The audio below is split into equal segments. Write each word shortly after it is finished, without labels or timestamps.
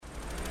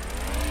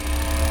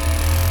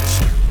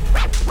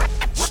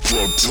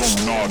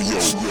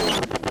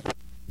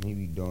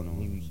Maybe don't know.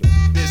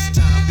 This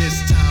time,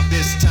 this time,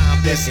 this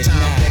time, this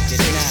time,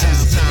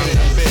 this time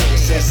to build,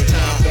 this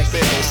time to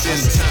build,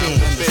 this time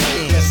to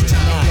build, this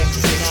time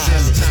to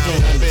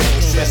build,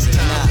 this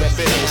time to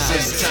build,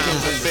 this time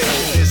to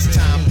build, this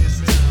time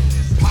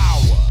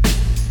power,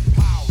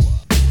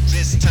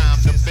 this time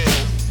to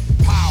build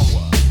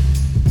power,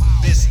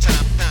 this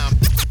time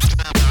to build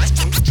power,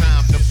 this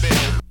time to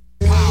build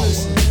power.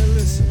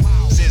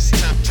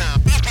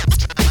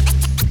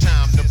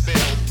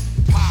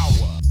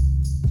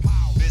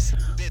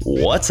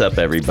 What's up,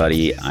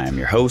 everybody? I'm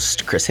your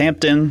host, Chris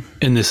Hampton.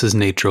 And this is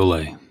Nate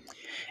Drolet.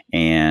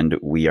 And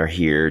we are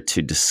here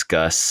to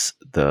discuss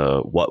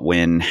the what,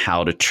 when,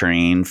 how to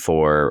train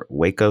for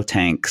Hueco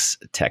Tanks,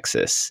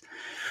 Texas.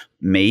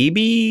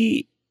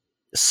 Maybe,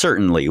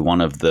 certainly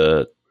one of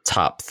the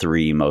top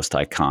 3 most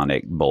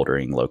iconic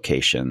bouldering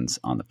locations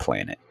on the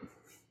planet.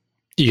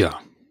 Yeah.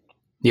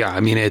 Yeah, I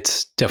mean,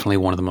 it's definitely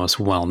one of the most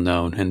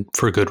well-known, and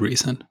for good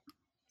reason.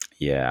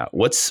 Yeah.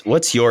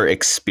 What's your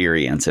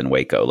experience in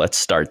Hueco? Let's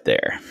start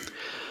there.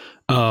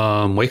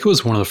 Hueco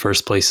was one of the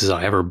first places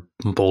I ever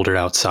bouldered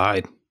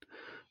outside.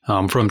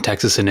 From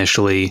Texas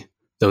initially,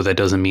 though that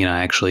doesn't mean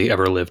I actually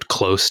ever lived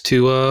close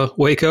to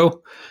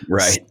Hueco.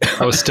 Right.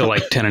 I was still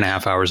like 10 and a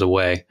half hours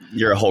away.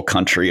 You're a whole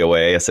country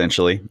away,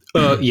 essentially.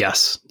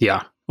 Yes.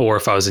 Yeah. Or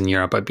if I was in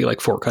Europe, I'd be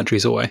like 4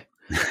 countries away.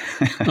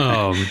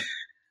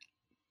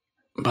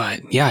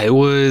 But yeah, it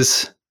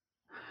was...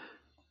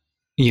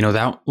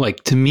 that,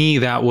 like, to me,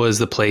 that was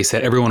the place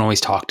that everyone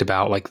always talked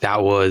about. Like,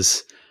 that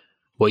was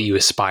what you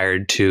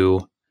aspired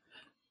to.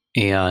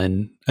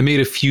 And I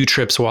made a few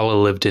trips while I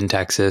lived in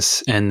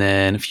Texas, and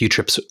then a few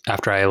trips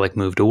after I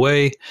moved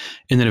away.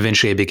 And then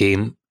eventually I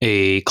became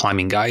a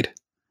climbing guide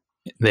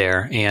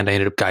there, and I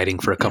ended up guiding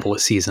for a couple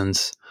of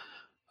seasons.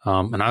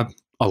 And I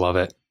love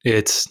it.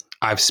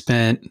 I've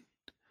spent,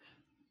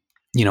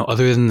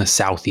 other than the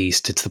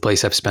Southeast, it's the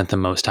place I've spent the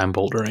most time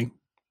bouldering.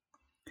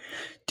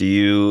 Do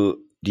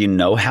you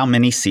know how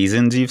many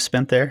seasons you've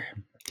spent there?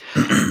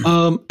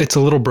 It's a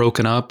little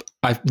broken up.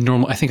 I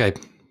think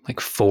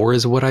 4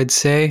 is what I'd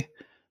say.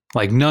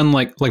 Like none,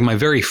 like my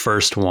very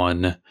first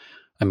one.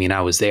 I mean, I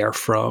was there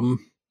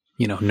from,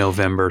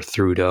 November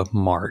through to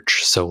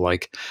March. So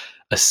like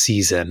a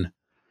season.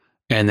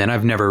 And then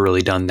I've never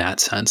really done that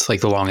since. Like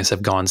the longest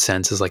I've gone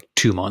since is like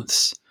 2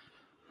 months.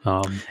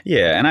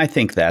 Yeah. And I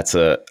think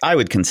I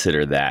would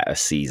consider that a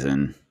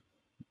season,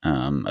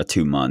 a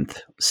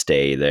 2-month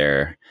stay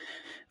there.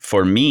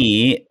 For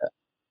me,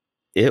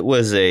 it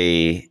was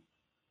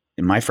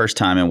my first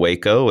time in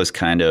Hueco was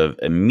kind of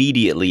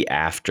immediately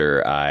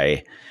after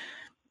I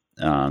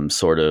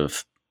sort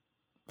of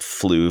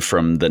flew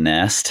from the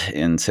nest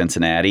in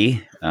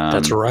Cincinnati.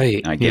 That's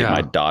right. I gave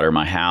my daughter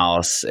my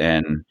house,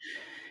 and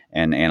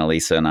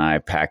Annalisa and I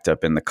packed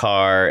up in the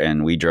car,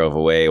 and we drove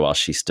away while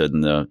she stood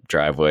in the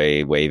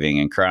driveway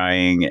waving and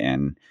crying.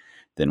 And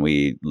then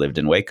we lived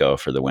in Hueco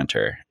for the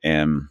winter.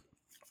 And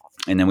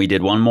then we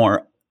did one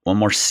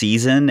more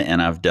season,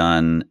 and I've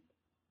done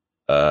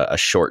a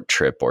short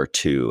trip or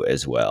 2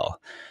 as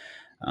well.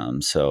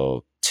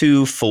 So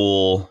 2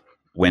 full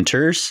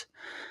winters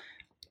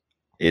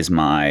is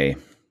my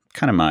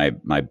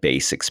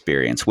base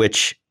experience,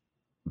 which,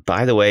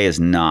 by the way, is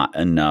not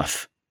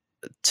enough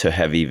to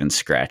have even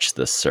scratched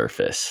the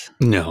surface.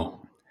 No,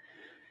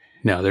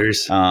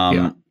 there's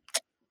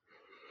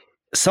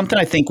something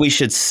I think we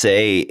should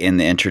say in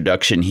the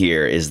introduction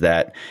here is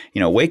that,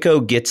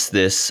 Hueco gets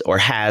this, or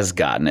has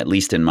gotten, at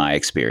least in my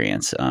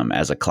experience,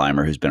 as a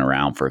climber who's been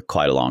around for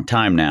quite a long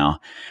time now.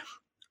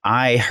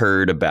 I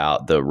heard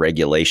about the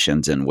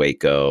regulations in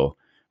Hueco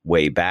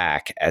way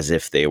back as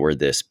if they were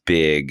this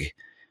big,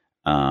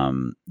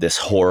 this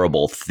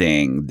horrible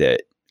thing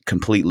that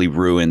completely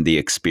ruined the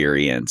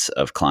experience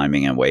of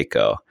climbing in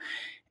Hueco.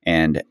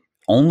 And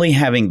only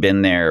having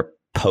been there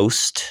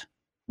post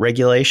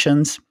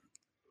regulations,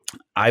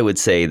 I would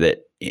say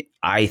that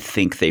I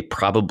think they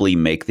probably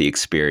make the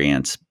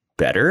experience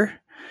better,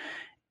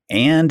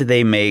 and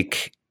they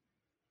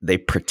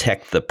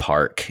protect the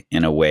park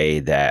in a way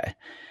that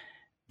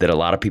a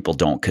lot of people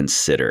don't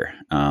consider.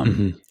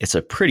 It's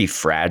a pretty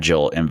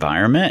fragile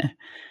environment,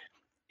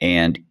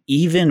 and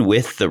even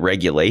with the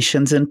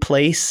regulations in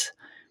place,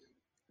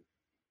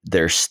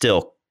 there's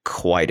still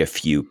quite a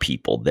few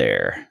people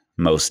there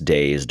most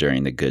days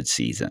during the good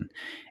season.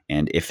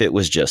 And if it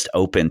was just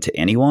open to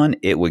anyone,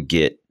 it would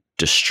get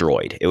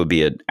destroyed. It would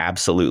be an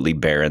absolutely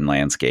barren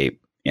landscape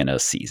in a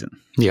season.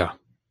 Yeah.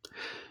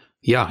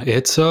 Yeah.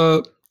 It's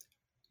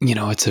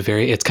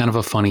it's kind of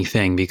a funny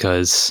thing,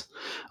 because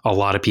a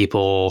lot of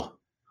people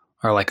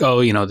are like,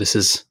 oh, this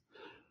is,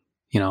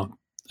 I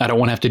don't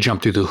want to have to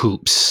jump through the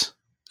hoops,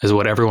 is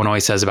what everyone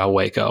always says about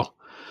Hueco.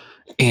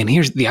 And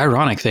here's the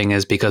ironic thing,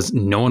 is because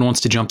no one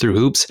wants to jump through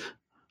hoops,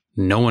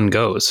 no one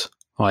goes.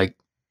 Like,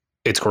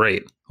 it's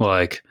great.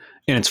 Like,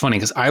 and it's funny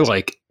because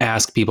I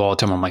ask people all the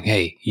time. I'm like,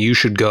 hey, you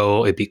should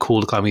go. It'd be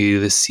cool to climb with you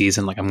this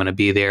season. Like, I'm going to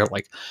be there.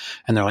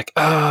 And they're like,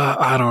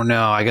 I don't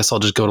know. I guess I'll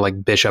just go to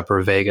Bishop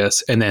or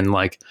Vegas. And then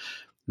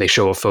they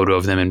show a photo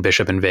of them in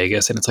Bishop in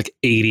Vegas, and it's like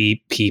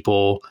 80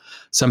 people,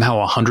 somehow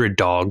 100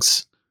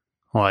 dogs,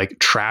 like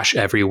trash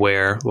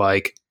everywhere,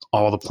 like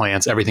all the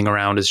plants, everything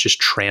around is just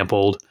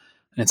trampled.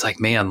 And it's like,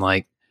 man,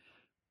 like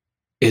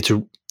it's,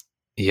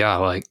 yeah,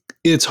 like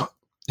it's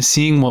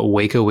seeing what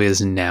Hueco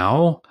is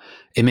now.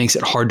 It makes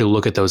it hard to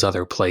look at those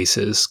other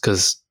places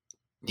because,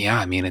 yeah,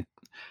 I mean,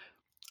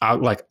 I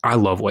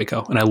love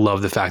Hueco, and I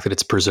love the fact that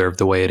it's preserved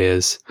the way it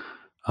is.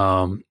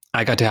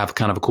 I got to have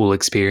kind of a cool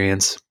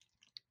experience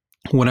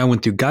when I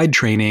went through guide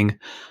training.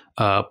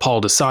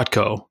 Paul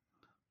DeSotko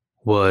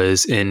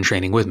was in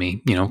training with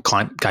me,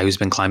 guy who's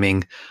been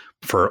climbing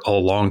for a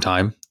long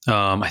time.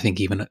 I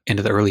think even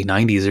into the early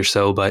 90s or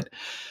so, but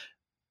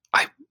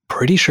I'm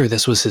pretty sure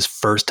this was his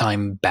first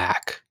time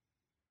back.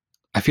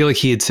 I feel like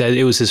he had said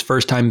it was his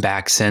first time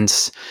back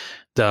since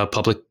the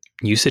public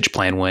usage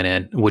plan went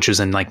in, which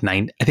was in like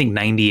 98,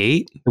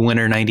 the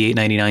winter 98,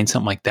 99,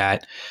 something like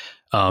that.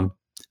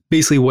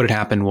 Basically what had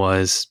happened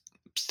was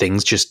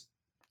things just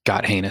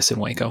got heinous in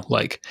Hueco.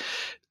 Like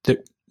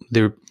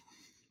the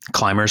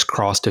climbers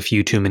crossed a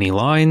few too many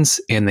lines,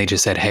 and they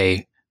just said,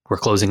 hey, we're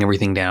closing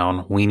everything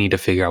down. We need to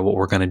figure out what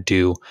we're going to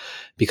do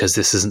because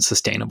this isn't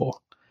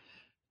sustainable.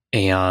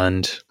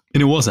 And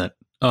it wasn't.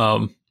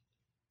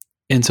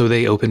 And so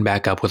they opened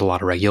back up with a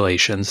lot of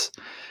regulations.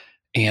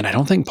 And I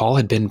don't think Paul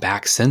had been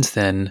back since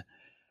then.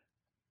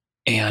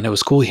 And it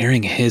was cool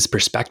hearing his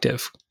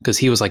perspective because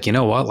he was like, you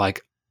know what?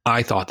 Like,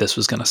 I thought this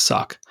was going to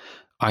suck.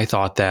 I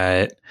thought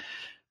that,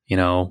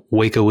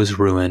 Hueco was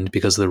ruined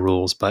because of the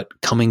rules,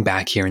 but coming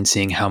back here and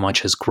seeing how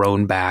much has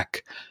grown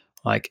back,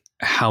 like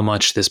how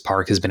much this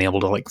park has been able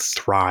to like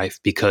thrive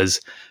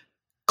because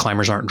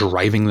climbers aren't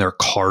driving their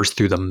cars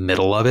through the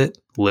middle of it,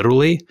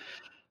 literally.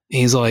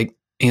 He's like,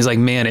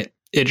 man,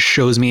 it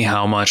shows me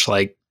how much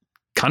like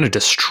kind of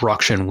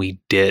destruction we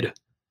did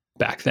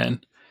back then.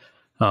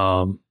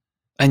 And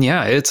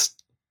yeah, it's,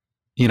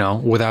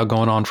 without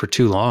going on for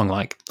too long,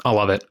 like I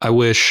love it. I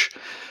wish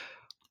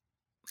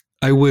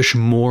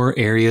more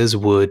areas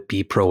would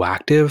be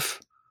proactive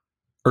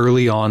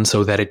early on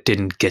so that it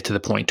didn't get to the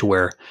point to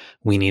where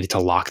we needed to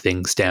lock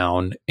things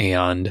down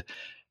and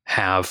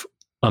have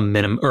a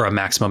minimum or a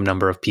maximum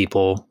number of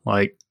people.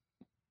 Like,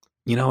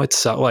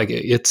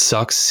 it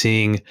sucks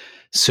seeing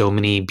so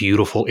many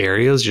beautiful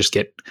areas just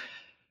get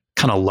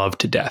kind of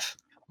loved to death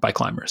by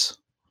climbers.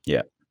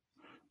 Yeah.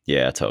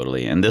 Yeah,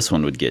 totally. And this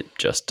one would get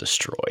just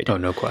destroyed. Oh,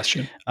 no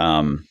question.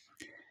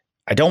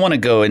 I don't want to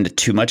go into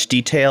too much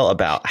detail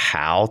about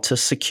how to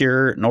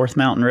secure North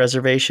Mountain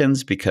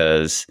reservations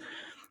because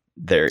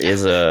there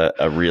is a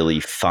really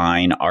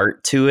fine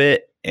art to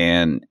it.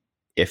 And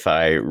if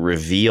I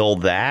reveal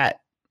that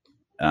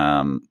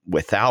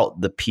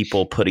without the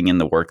people putting in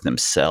the work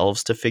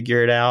themselves to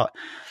figure it out,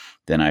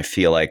 then I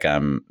feel like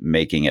I'm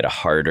making it a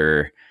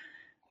harder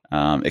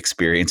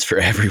experience for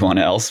everyone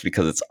else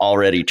because it's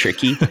already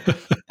tricky.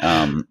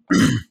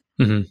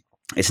 Mm-hmm.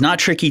 It's not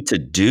tricky to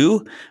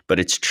do, but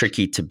it's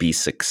tricky to be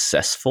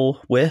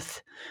successful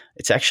with.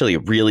 It's actually a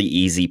really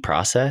easy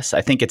process. I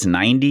think it's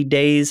 90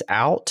 days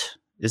out.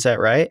 Is that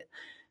right?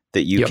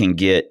 That you can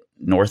get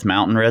North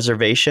Mountain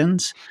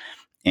reservations,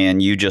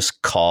 and you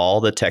just call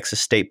the Texas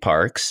State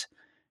Parks.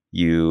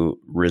 You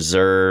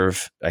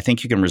reserve, I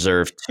think you can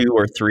reserve 2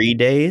 or 3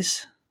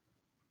 days.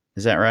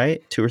 Is that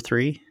right? 2 or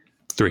 3?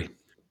 3.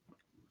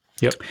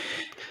 Yep.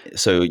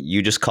 So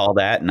you just call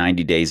that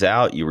 90 days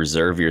out. You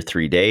reserve your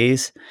 3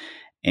 days,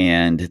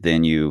 and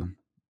then you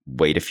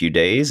wait a few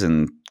days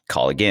and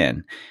call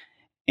again.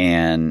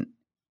 And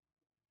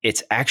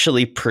it's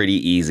actually pretty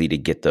easy to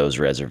get those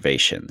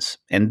reservations.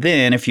 And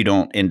then if you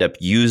don't end up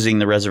using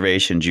the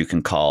reservations, you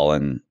can call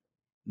and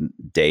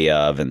day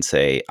of and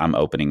say, I'm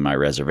opening my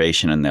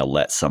reservation, and they'll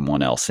let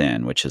someone else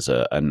in, which is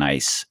a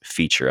nice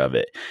feature of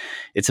it.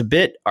 It's a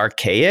bit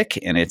archaic,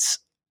 and it's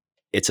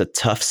a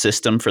tough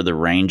system for the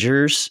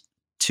rangers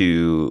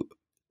to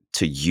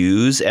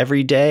use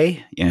every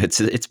day.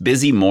 It's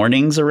busy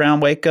mornings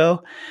around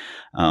Hueco.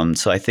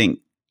 So I think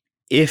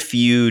if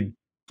you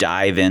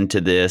dive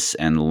into this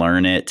and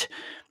learn it,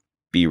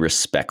 be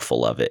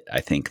respectful of it.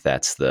 I think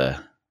that's the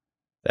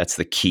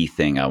key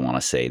thing I want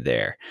to say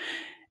there.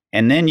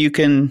 And then you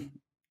can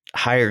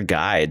hire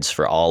guides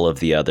for all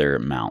of the other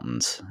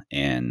mountains.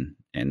 And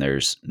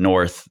there's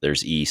North,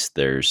 there's East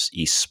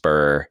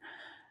Spur,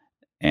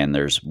 and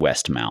there's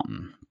West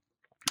Mountain.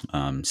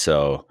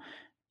 So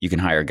you can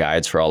hire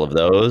guides for all of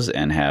those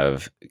and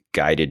have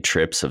guided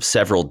trips of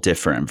several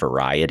different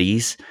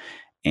varieties.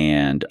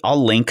 And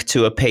I'll link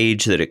to a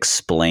page that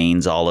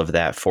explains all of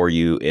that for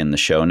you in the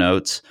show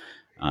notes.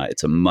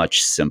 It's a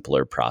much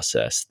simpler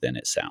process than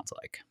it sounds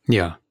like.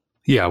 Yeah.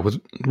 Yeah. With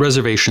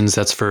reservations,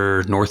 that's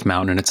for North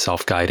Mountain, and it's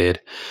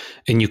self-guided.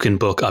 And you can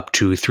book up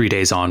to 3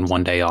 days on,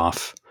 1 day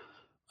off.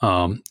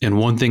 And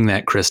one thing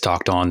that Chris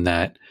talked on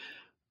that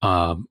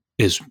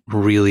is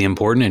really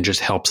important and just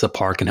helps the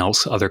park and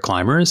helps other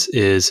climbers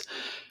is,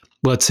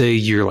 let's say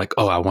you're like,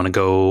 oh, I want to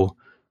go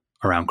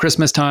around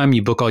Christmas time.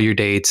 You book all your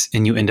dates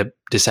and you end up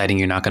deciding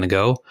you're not going to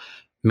go.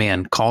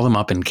 Man, call them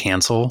up and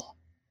cancel.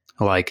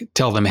 like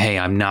tell them, hey,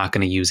 I'm not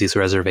going to use these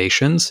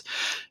reservations,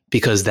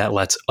 because that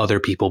lets other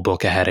people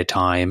book ahead of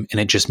time, and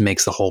it just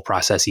makes the whole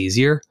process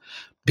easier.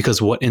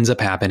 Because what ends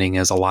up happening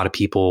is a lot of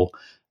people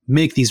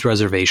make these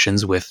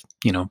reservations with,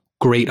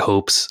 great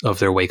hopes of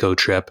their Hueco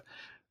trip.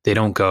 They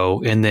don't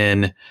go. And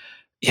then,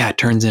 it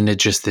turns into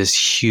just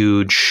this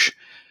huge,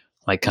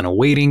 like, kind of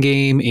waiting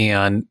game,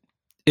 and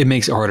it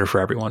makes it harder for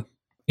everyone.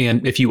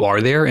 And if you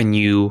are there and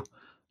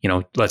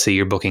let's say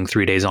you're booking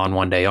 3 days on,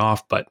 1 day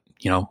off, but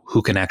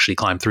who can actually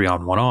climb 3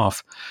 on, 1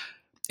 off,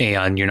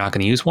 and you're not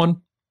going to use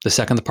one, the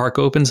second the park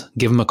opens,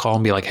 give them a call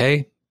and be like,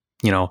 hey,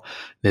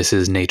 this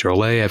is Nature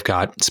Olay. I've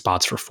got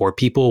spots for 4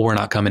 people. We're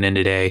not coming in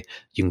today.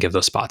 You can give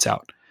those spots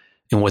out.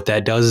 And what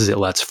that does is it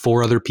lets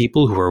 4 other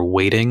people who are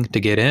waiting to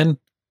get in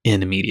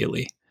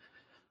immediately.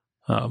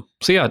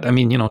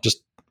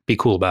 Just be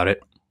cool about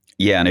it.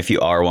 Yeah, and if you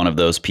are one of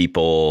those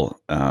people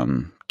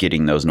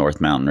getting those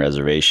North Mountain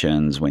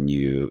reservations, when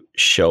you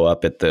show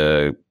up at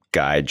the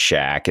guide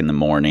shack in the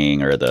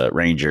morning or the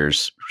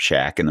ranger's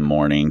shack in the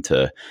morning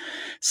to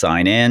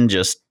sign in,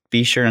 just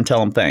be sure and tell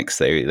them thanks.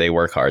 They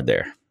work hard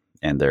there,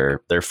 and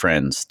they're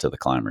friends to the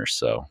climbers.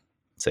 So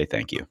say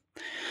thank you.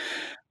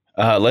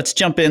 Let's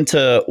jump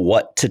into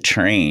what to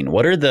train.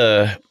 What are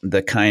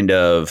the kind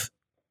of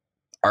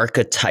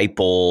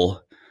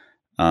archetypal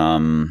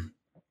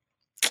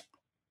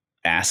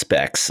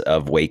aspects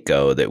of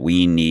Hueco that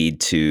we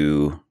need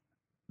to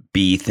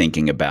be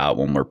thinking about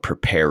when we're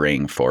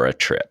preparing for a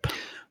trip?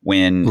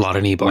 A lot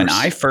of knee bars. When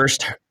I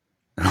first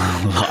a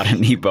lot of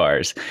knee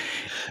bars.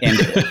 And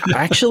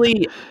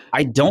actually,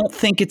 I don't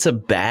think it's a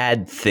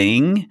bad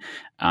thing.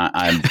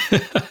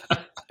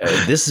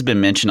 This has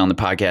been mentioned on the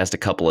podcast a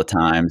couple of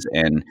times,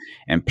 and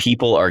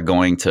people are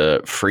going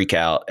to freak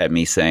out at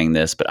me saying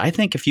this, but I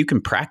think if you can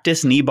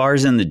practice knee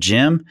bars in the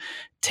gym,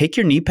 take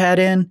your knee pad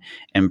in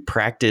and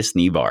practice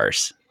knee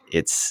bars.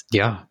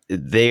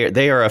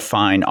 They are a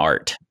fine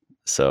art.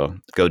 So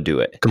go do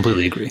it.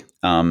 Completely agree.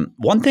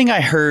 One thing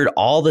I heard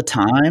all the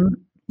time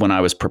when I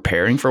was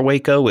preparing for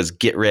Hueco was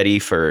get ready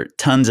for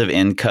tons of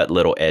in-cut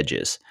little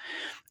edges.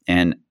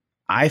 And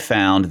I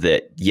found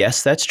that,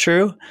 yes, that's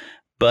true,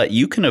 but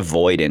you can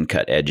avoid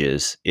in-cut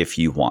edges if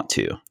you want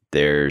to.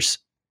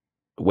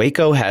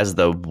 Hueco has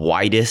the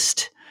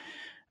widest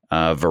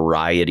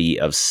variety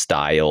of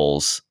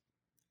styles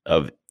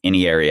of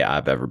any area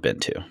I've ever been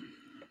to.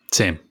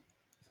 Same.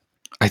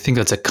 I think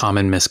that's a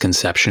common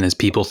misconception, is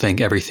people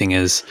think everything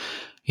is,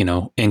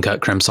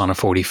 in-cut crimps on a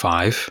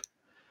 45.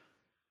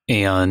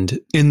 And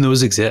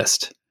those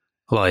exist.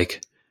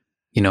 Like,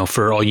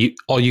 for all you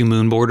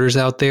moonboarders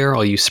out there,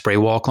 all you spray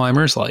wall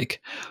climbers, like,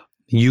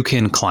 you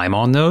can climb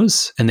on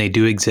those, and they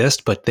do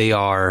exist, but they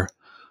are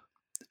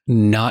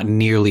not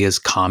nearly as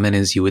common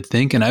as you would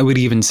think. And I would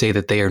even say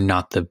that they are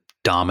not the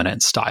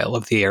dominant style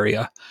of the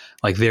area.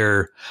 Like,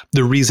 the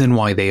reason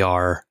why they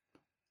are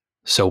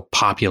so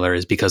popular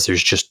is because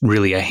there's just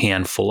really a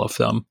handful of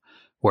them,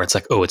 where it's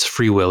like, oh, it's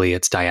Free Willy,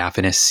 it's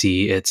Diaphanous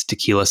Sea, it's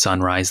Tequila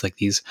Sunrise, like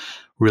these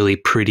really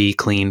pretty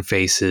clean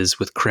faces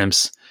with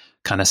crimps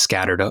kind of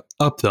scattered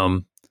up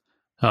them.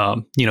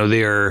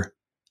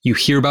 You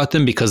hear about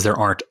them because there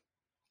aren't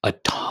a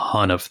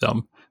ton of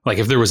them. Like,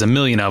 if there was a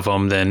million of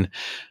them, then,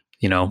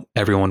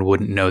 everyone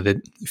wouldn't know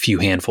the few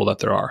handful that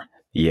there are.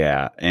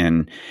 Yeah.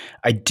 And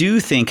I do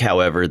think,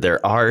 however,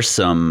 there are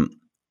some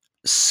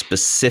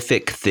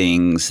specific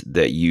things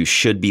that you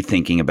should be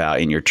thinking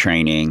about in your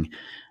training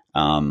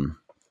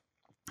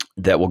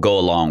that will go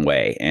a long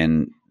way.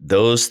 And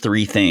those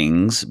 3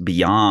 things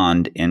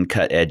beyond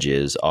in-cut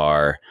edges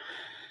are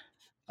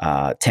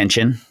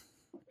tension.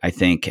 I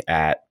think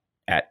at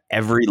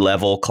every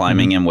level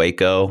climbing in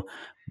Hueco,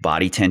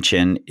 body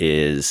tension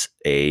is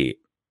a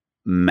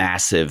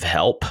massive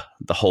help.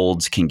 The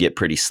holds can get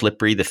pretty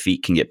slippery. The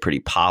feet can get pretty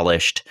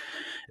polished,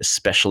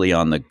 especially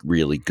on the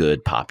really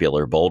good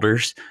popular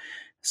boulders.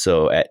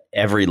 So at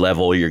every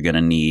level, you're going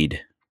to need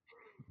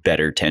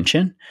better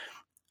tension.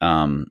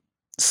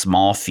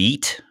 Small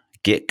feet,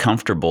 get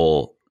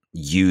comfortable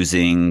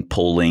using,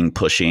 pulling,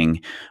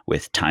 pushing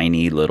with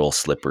tiny little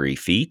slippery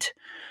feet.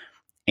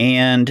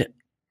 And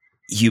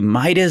you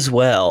might as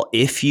well,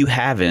 if you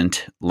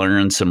haven't,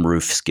 learn some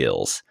roof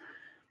skills.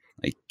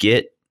 Like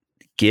get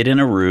in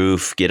a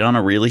roof, get on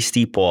a really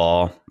steep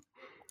wall,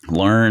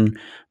 learn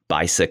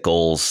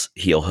bicycles,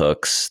 heel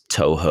hooks,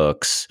 toe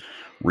hooks,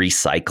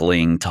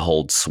 recycling to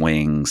hold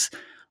swings,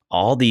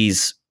 all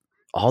these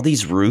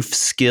roof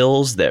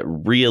skills that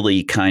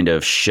really kind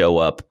of show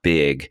up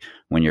big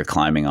when you're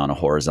climbing on a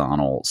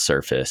horizontal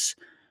surface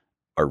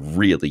are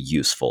really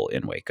useful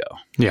in Hueco.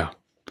 Yeah.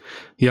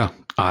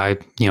 I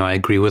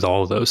agree with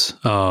all of those.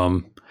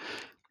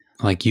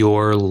 Like,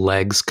 your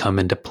legs come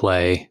into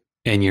play,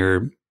 and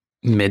your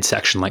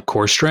midsection, like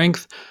core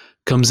strength,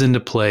 comes into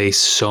play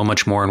so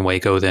much more in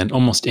Hueco than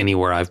almost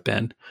anywhere I've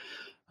been.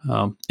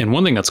 And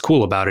one thing that's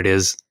cool about it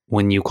is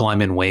when you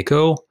climb in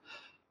Hueco,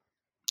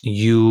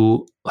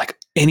 like,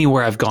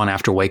 anywhere I've gone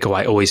after Hueco,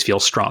 I always feel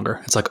stronger.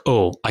 It's like,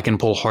 oh, I can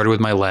pull harder with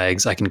my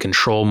legs. I can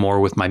control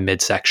more with my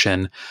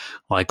midsection,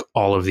 like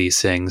all of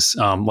these things.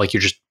 Like,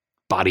 you're just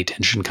body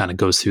tension kind of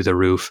goes through the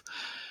roof.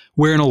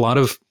 Where in a lot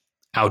of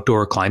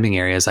outdoor climbing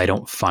areas, I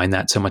don't find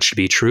that so much to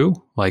be true.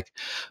 Like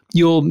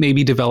you'll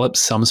maybe develop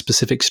some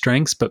specific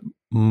strengths, but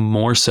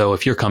more so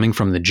if you're coming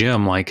from the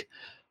gym, like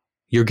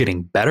you're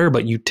getting better,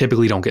 but you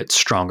typically don't get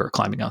stronger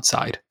climbing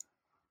outside.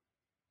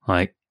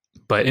 Like,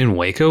 but in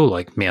Hueco,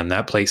 like, man,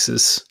 that place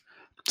it's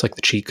like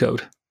the cheat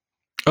code.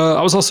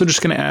 I was also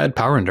just going to add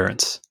power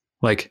endurance.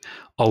 Like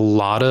a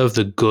lot of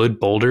the good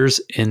boulders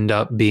end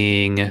up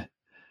being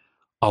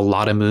a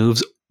lot of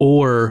moves,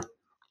 or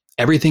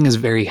everything is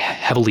very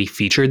heavily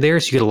featured there.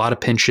 So you get a lot of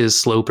pinches,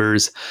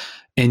 slopers,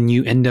 and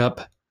you end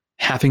up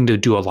having to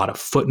do a lot of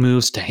foot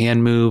moves to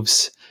hand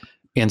moves.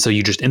 And so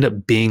you just end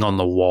up being on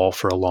the wall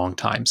for a long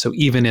time. So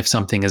even if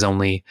something is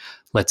only,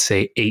 let's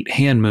say, 8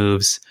 hand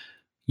moves,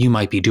 you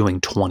might be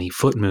doing 20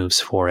 foot moves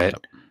for it.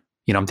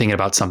 You know, I'm thinking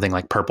about something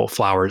like Purple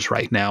Flowers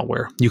right now,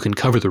 where you can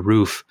cover the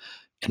roof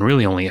in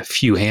really only a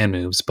few hand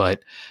moves,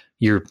 but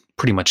you're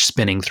pretty much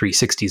spinning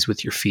 360s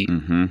with your feet.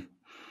 Mm-hmm.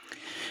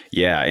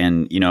 Yeah.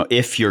 And, you know,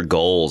 if your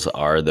goals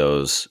are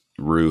those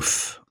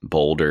roof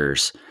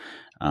boulders,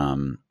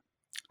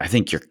 I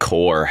think your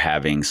core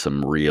having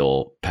some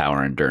real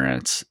power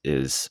endurance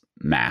is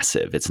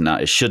massive.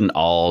 It shouldn't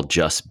all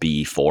just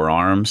be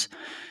forearms.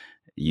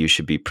 You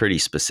should be pretty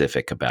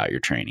specific about your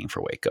training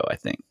for Hueco, I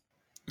think.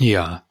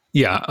 Yeah.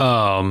 Yeah.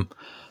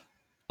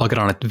 I'll get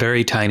on a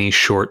very tiny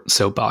short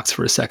soapbox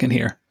for a second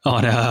here.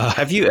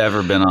 Have you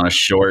ever been on a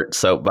short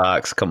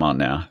soapbox? Come on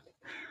now.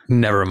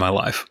 Never in my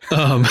life.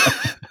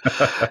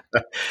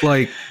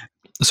 Like,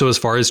 so as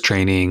far as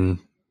training,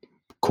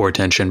 core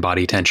tension,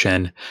 body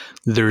tension,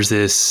 there's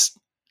this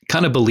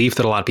kind of belief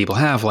that a lot of people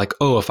have, like,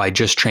 oh, if I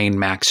just train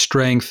max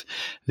strength,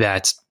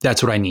 that's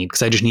what I need,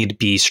 because I just need to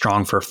be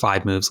strong for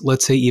 5 moves,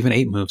 let's say even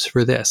 8 moves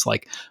for this.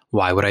 Like,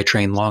 why would I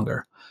train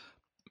longer?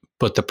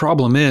 But the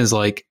problem is,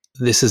 like,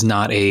 this is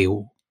not a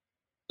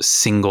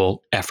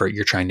single effort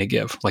you're trying to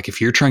give. Like, if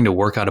you're trying to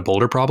work out a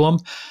boulder problem,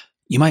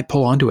 you might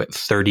pull onto it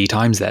 30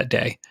 times that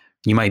day.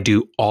 You might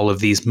do all of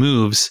these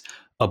moves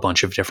a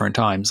bunch of different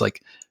times.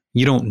 Like,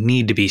 you don't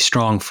need to be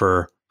strong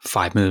for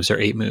 5 moves or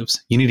 8 moves.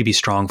 You need to be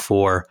strong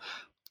for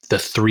the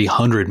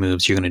 300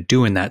 moves you're going to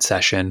do in that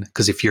session.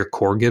 Because if your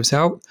core gives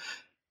out,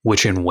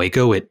 which in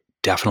Hueco it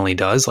definitely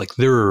does, like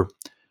there are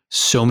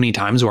so many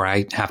times where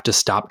I have to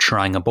stop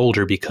trying a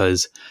boulder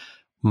because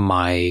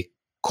my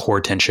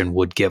core tension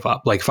would give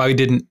up. Like if I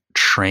didn't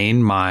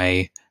train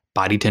my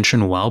body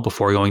tension well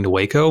before going to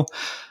Hueco,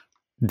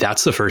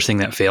 that's the first thing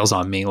that fails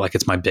on me. Like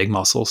it's my big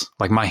muscles.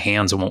 Like my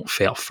hands won't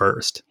fail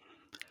first.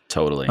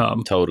 Totally.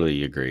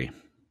 Totally agree.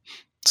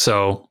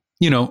 So,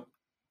 you know,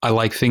 I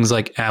like things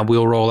like ab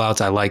wheel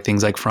rollouts. I like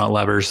things like front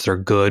levers. They're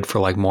good for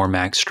like more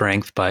max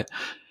strength. But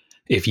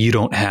if you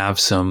don't have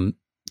some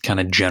kind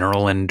of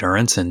general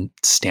endurance and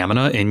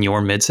stamina in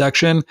your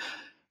midsection,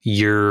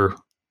 you're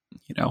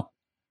going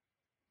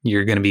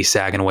to be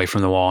sagging away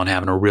from the wall and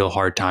having a real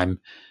hard time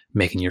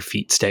making your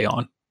feet stay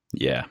on.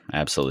 Yeah,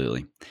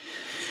 absolutely.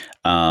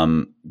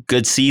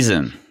 Good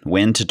season,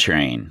 when to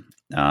train.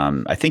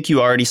 I think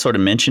you already sort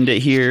of mentioned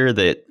it here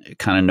that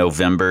kind of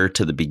November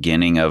to the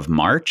beginning of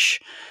March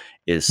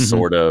is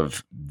sort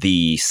of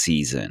the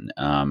season.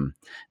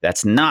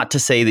 That's not to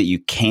say that you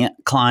can't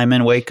climb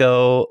in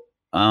Hueco,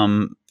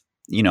 on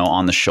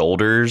the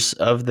shoulders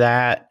of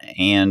that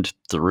and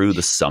through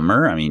the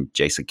summer. I mean,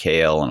 Jason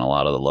Kale and a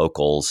lot of the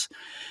locals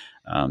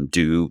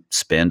do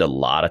spend a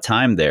lot of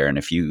time there. And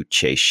if you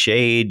chase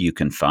shade, you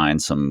can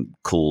find some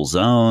cool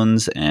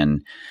zones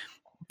and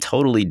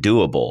totally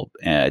doable.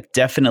 It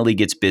definitely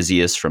gets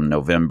busiest from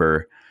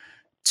November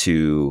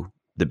to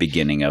the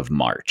beginning of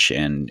March.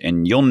 And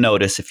you'll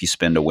notice if you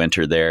spend a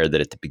winter there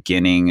that at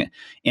the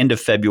end of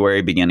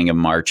February, beginning of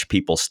March,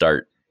 people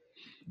start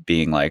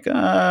being like,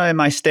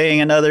 am I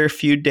staying another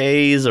few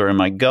days or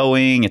am I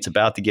going? It's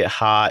about to get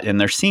hot.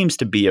 And there seems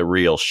to be a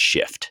real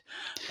shift,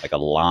 like a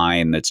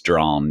line that's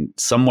drawn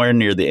somewhere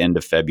near the end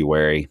of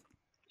February.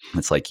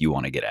 It's like, you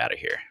want to get out of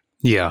here.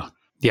 Yeah.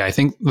 Yeah. I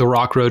think the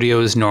rock rodeo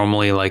is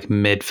normally like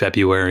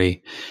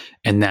mid-February.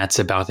 And that's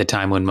about the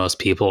time when most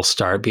people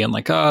start being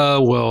like,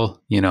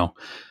 well,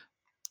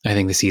 I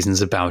think the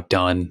season's about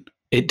done.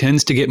 It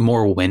tends to get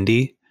more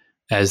windy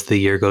as the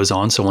year goes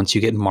on. So once you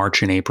get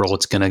March and April,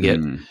 it's going to get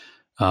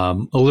a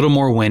little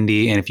more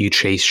windy. And if you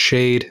chase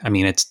shade, I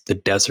mean, it's the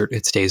desert,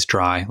 it stays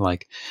dry.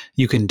 Like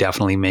you can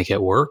definitely make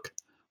it work.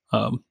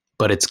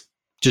 But it's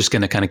just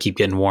going to kind of keep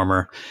getting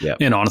warmer. Yep.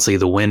 And honestly,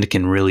 the wind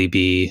can really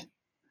be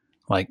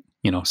like,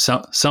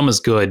 some is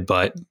good,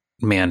 but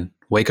man,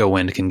 Hueco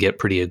wind can get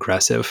pretty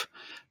aggressive.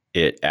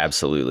 It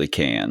absolutely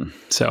can.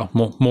 So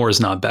more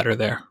is not better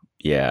there.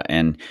 Yeah.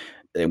 And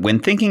when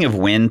thinking of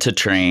when to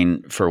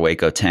train for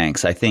Hueco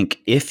tanks, I think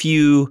if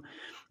you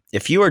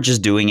are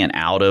just doing an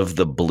out of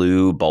the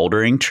blue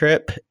bouldering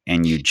trip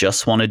and you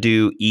just want to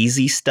do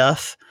easy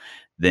stuff,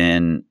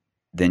 then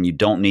you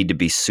don't need to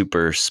be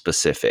super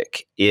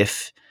specific.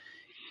 If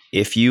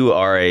you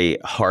are a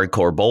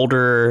hardcore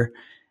boulderer,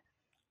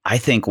 I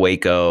think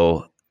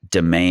Hueco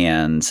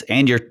demands,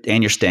 and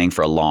you're staying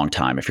for a long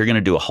time. If you're going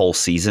to do a whole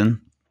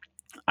season,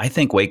 I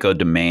think Hueco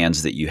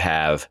demands that you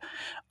have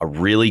a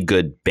really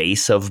good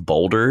base of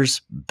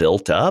boulders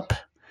built up,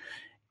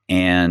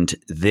 and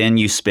then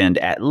you spend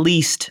at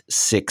least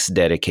 6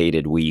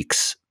 dedicated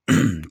weeks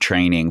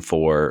training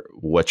for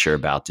what you're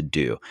about to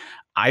do.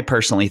 I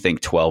personally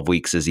think 12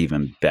 weeks is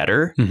even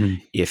better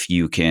if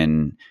you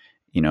can,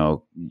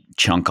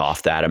 chunk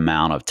off that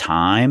amount of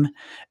time,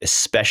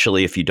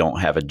 especially if you don't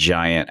have a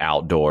giant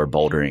outdoor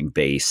bouldering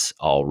base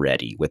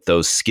already, with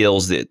those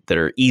skills that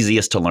are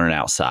easiest to learn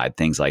outside,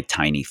 things like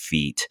tiny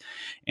feet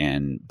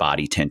and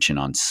body tension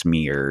on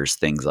smears,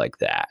 things like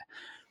that.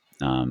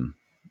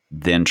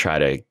 Then try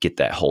to get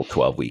that whole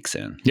 12 weeks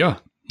in. Yeah,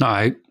 no,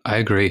 I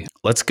agree.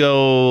 Let's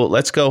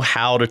go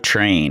how to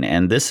train.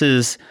 And this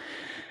is,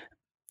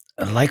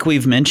 like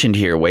we've mentioned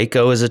here,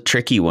 Hueco is a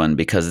tricky one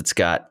because it's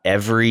got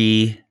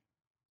every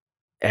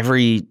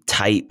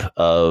type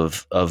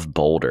of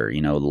boulder,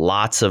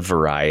 lots of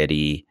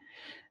variety.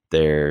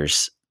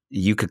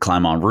 You could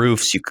climb on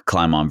roofs, you could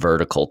climb on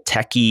vertical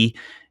techie,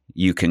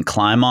 you can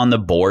climb on the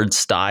board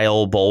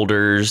style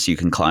boulders, you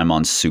can climb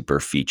on super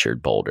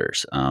featured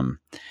boulders.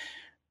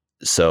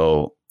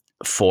 So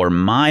for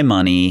my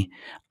money,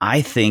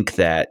 I think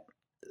that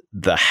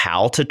the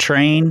how to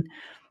train,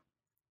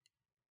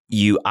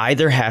 you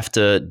either have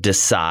to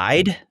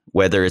decide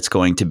whether it's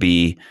going to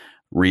be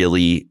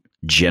really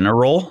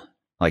general,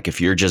 like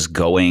if you're just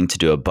going to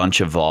do a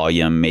bunch of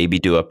volume, maybe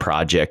do a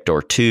project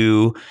or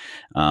two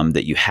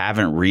that you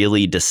haven't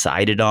really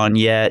decided on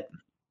yet,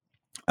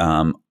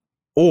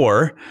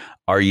 or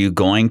are you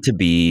going to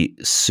be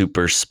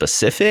super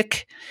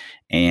specific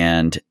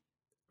and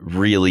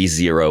really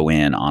zero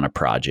in on a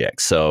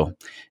project? So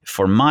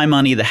for my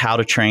money, the how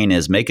to train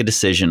is make a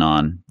decision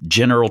on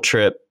general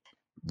trip,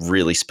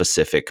 really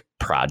specific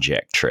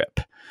project trip.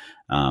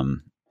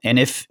 And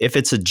if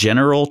it's a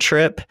general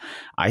trip,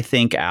 I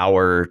think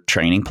our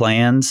training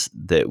plans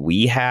that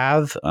we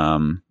have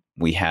a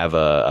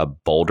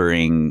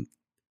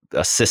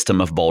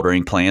system of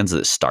bouldering plans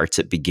that starts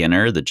at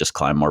beginner, that just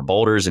climb more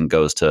boulders and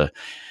goes to,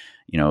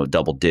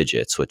 double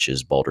digits, which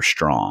is Boulder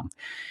Strong.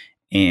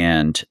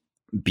 And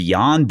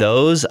beyond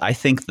those, I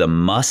think the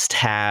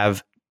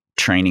must-have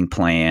training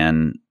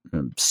plan,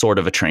 sort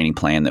of a training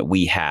plan that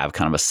we have,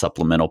 kind of a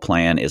supplemental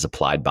plan, is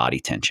applied body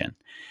tension.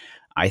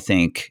 I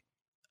think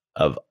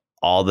of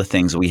all the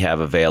things we have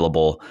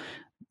available,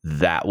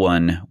 that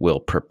one will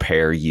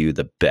prepare you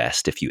the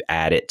best. If you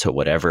add it to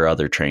whatever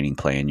other training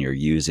plan you're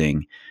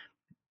using,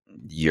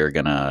 you're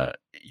gonna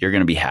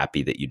be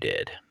happy that you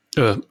did.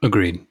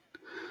 Agreed.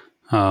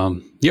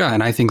 Yeah,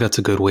 and I think that's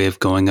a good way of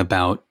going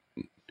about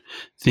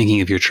thinking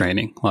of your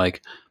training.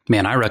 Like,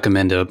 man, I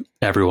recommend to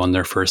everyone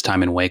their first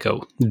time in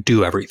Hueco,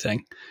 do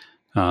everything.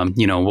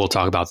 We'll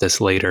talk about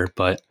this later,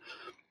 but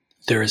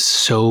there is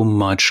so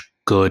much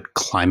good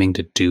climbing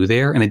to do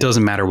there, and it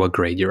doesn't matter what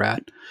grade you're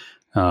at.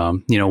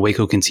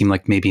 Hueco can seem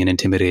like maybe an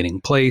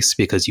intimidating place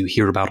because you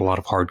hear about a lot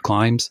of hard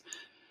climbs.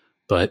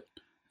 But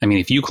I mean,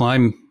 if you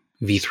climb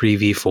V3,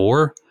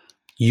 V4,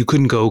 you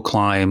can go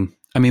climb,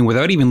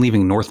 without even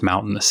leaving North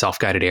Mountain, the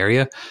self-guided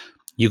area,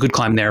 you could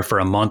climb there for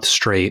a month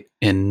straight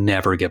and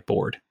never get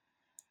bored.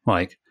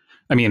 It's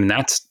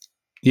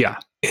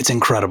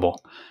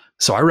incredible.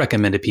 So I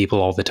recommend to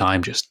people all the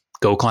time, just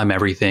go climb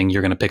everything.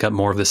 You're going to pick up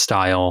more of the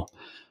style.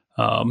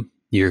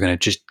 You're going to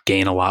just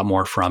gain a lot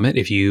more from it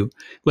if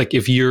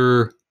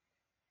you're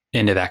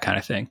into that kind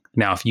of thing.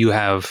 Now, if you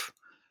have,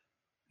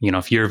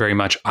 if you're very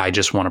much, I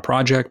just want a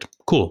project,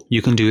 cool,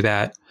 you can do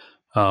that.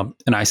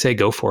 And I say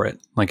go for it.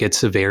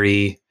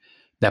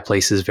 That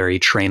place is very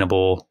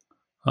trainable.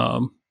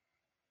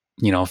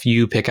 If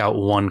you pick out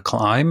one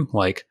climb,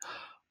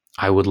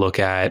 I would look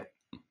at,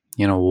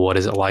 what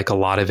is it like? A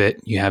lot of it,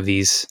 you have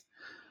these,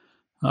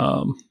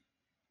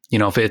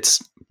 if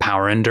it's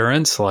power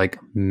endurance,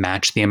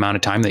 match the amount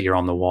of time that you're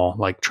on the wall,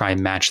 try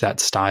and match that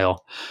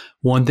style.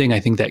 One thing I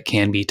think that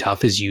can be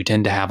tough is you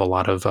tend to have a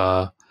lot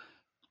of,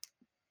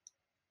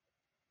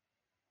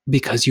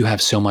 because you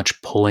have so much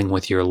pulling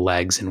with your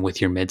legs and with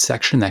your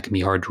midsection, that can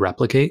be hard to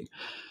replicate.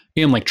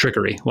 And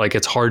trickery,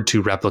 it's hard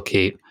to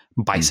replicate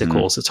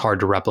bicycles. Mm-hmm. It's hard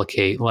to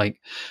replicate,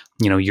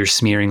 you're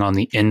smearing on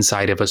the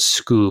inside of a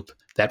scoop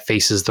that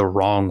faces the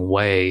wrong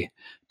way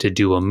to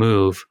do a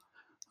move.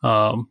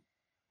 And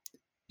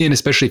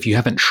especially if you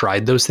haven't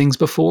tried those things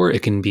before,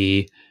 it can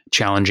be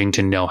challenging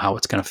to know how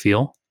it's going to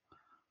feel.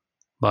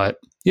 But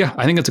yeah,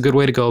 I think it's a good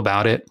way to go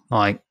about it.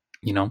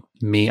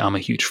 Me, I'm a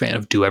huge fan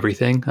of do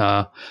everything.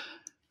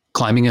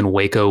 Climbing in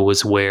Hueco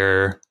was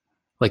where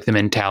the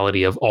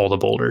mentality of all the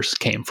boulders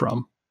came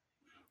from.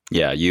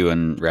 Yeah, you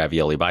and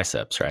Ravioli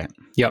Biceps, right?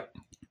 Yep.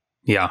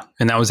 Yeah.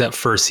 And that was that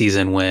first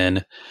season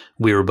when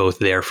we were both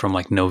there from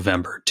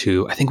November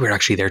to, I think we were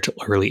actually there till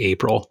early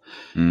April.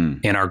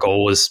 And our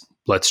goal was,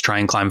 let's try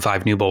and climb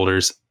 5 new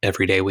boulders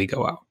every day we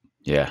go out.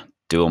 Yeah,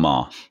 do them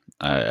all.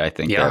 I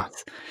think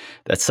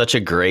that's such a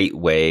great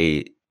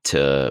way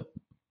to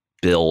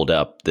build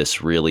up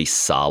this really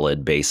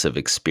solid base of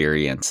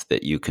experience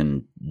that you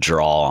can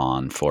draw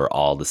on for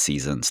all the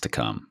seasons to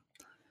come.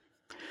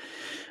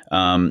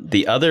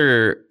 The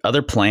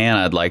other plan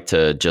I'd like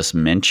to just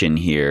mention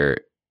here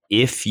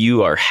if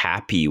you are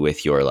happy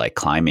with your like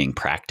climbing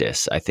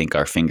practice, I think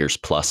our Fingers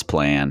Plus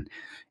plan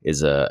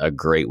is a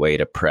great way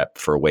to prep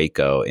for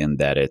Hueco, in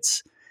that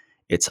it's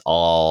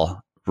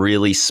all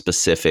really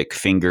specific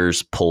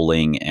fingers,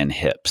 pulling, and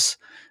hips,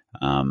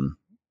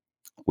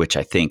 which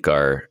I think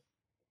are,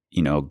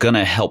 going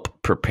to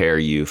help prepare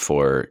you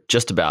for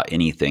just about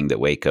anything that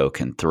Hueco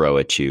can throw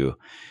at you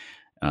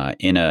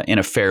in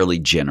a fairly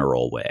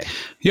general way.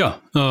 Yeah.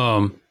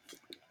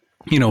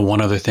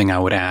 One other thing I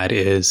would add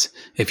is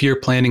if you're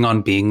planning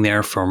on being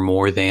there for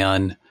more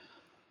than,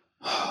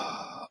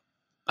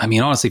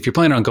 honestly, if you're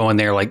planning on going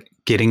there, like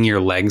getting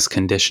your legs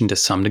conditioned to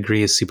some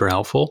degree is super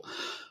helpful.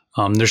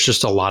 There's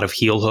just a lot of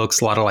heel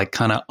hooks, a lot of like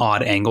kind of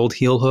odd angled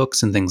heel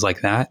hooks and things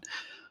like that.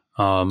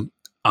 I'm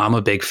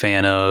a big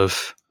fan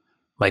of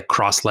like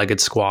cross-legged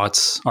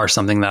squats are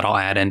something that I'll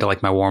add into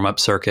like my warm-up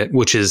circuit,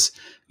 which is,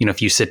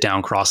 if you sit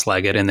down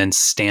cross-legged and then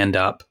stand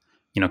up,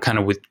 kind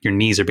of with your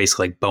knees are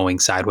basically like bowing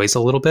sideways a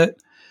little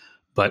bit.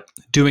 But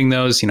doing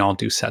those, I'll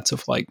do sets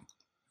of like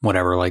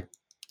whatever, like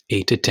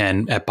 8 to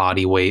 10 at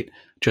body weight,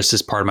 just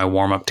as part of my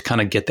warm-up to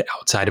kind of get the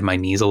outside of my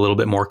knees a little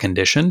bit more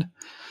conditioned.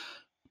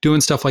 Doing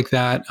stuff like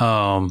that.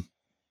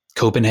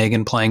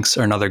 Copenhagen planks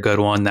are another good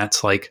one.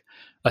 That's like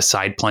a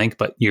side plank,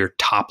 but your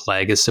top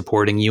leg is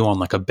supporting you on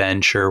like a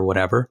bench or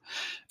whatever.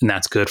 And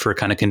that's good for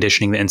kind of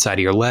conditioning the inside of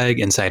your leg,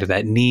 inside of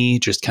that knee,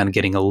 just kind of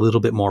getting a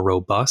little bit more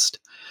robust.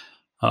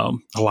 A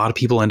lot of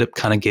people end up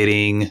kind of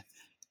getting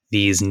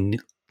these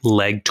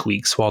leg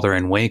tweaks while they're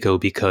in Hueco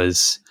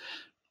because,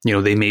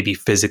 they may be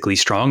physically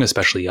strong,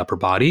 especially upper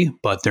body,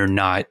 but they're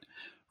not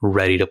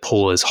ready to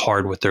pull as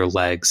hard with their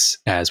legs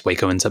as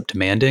Hueco ends up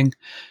demanding.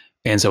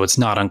 And so it's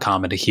not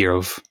uncommon to hear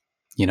of,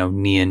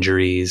 knee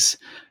injuries,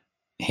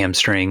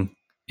 hamstring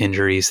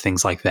injuries,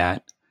 things like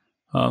that.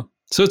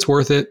 So it's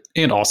worth it.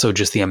 And also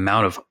just the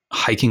amount of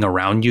hiking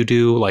around you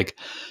do, like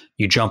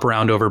you jump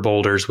around over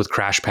boulders with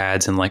crash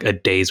pads and like a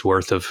day's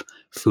worth of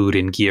food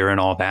and gear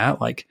and all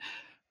that. Like,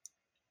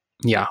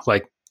 yeah,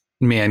 like,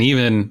 man,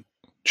 even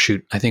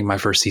I think my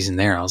first season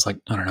there, I was like,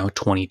 I don't know,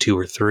 22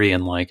 or 3.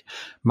 And like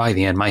by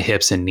the end, my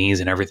hips and knees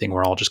and everything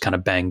were all just kind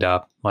of banged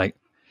up. Like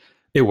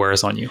it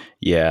wears on you.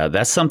 Yeah,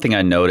 that's something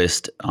I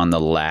noticed on the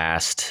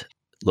last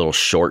little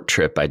short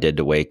trip I did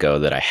to Hueco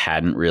that I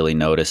hadn't really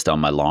noticed on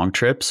my long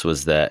trips,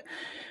 was that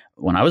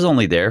when I was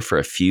only there for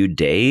a few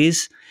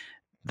days,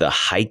 the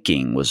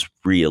hiking was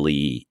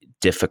really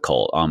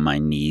difficult on my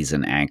knees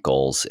and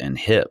ankles and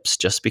hips,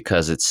 just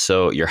because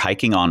you're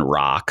hiking on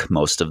rock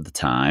most of the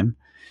time.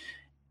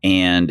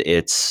 And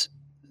it's,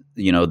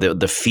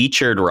 the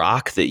featured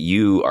rock that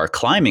you are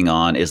climbing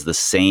on is the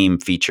same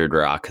featured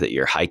rock that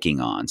you're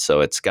hiking on. So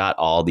it's got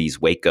all these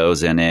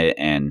Huecos in it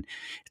and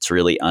it's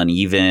really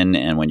uneven.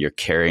 And when you're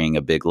carrying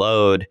a big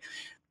load,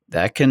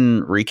 that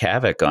can wreak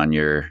havoc on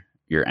your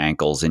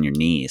ankles and your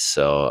knees.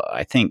 So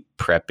I think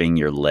prepping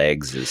your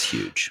legs is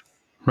huge.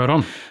 Right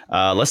on.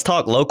 Let's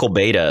talk local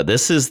beta.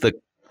 This is the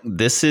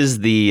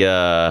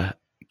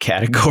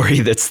category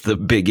that's the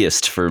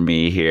biggest for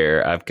me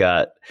here.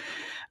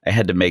 I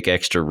had to make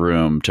extra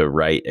room to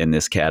write in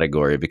this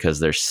category because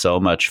there's so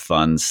much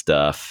fun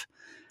stuff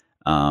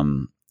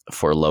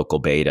for local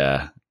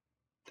beta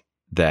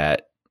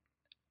that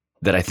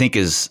I think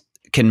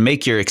can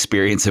make your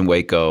experience in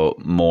Hueco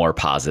more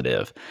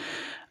positive.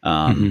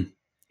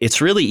 It's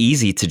really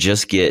easy to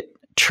just get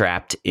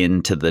trapped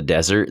into the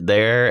desert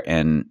there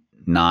and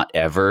not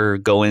ever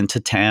go into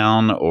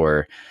town,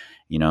 or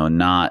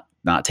not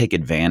take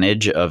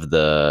advantage of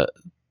the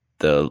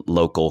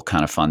local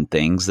kind of fun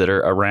things that are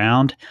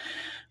around.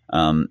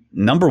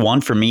 Number one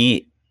for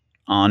me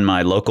on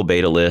my local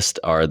beta list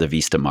are the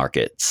Vista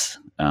markets.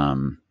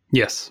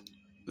 Yes.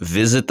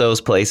 Visit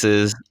those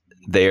places.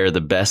 They are the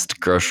best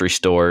grocery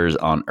stores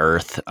on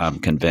earth, I'm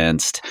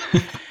convinced.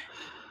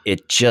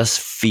 It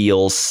just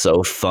feels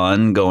so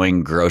fun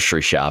going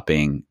grocery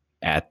shopping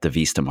at the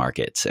Vista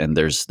markets. And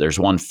there's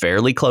one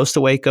fairly close to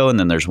Hueco, and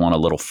then there's one a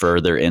little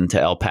further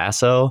into El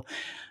Paso.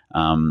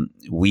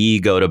 We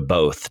go to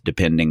both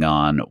depending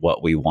on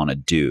what we want to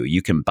do.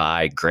 You can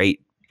buy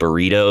great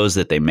burritos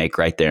that they make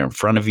right there in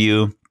front of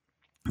you.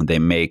 They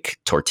make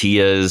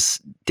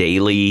tortillas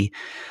daily,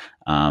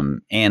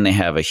 and they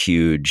have a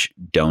huge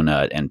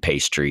donut and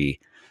pastry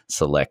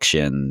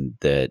selection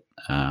that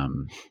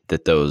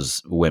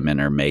those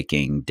women are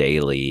making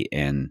daily.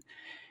 And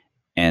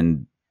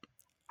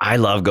I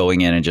love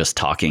going in and just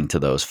talking to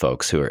those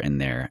folks who are in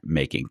there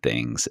making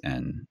things,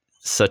 and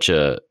such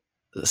a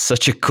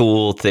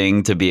cool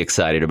thing to be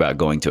excited about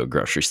going to a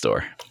grocery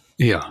store.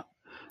 Yeah.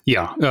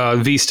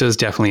 Vista is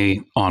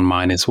definitely on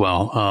mine as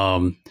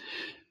well.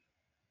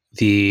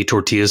 The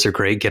tortillas are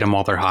great. Get them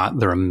while they're hot.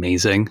 They're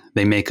amazing.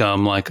 They make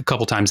them like a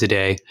couple times a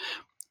day.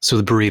 So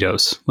the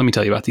burritos, let me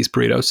tell you about these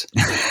burritos.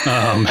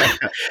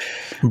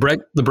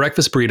 The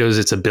breakfast burritos,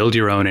 it's a build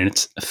your own, and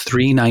it's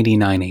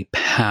 $3.99 a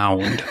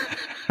pound.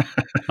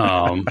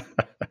 And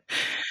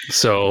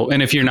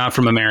if you're not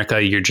from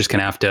America, you're just going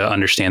to have to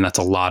understand that's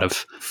a lot of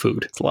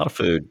food. It's a lot of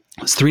food.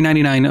 It's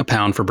 $3.99 a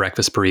pound for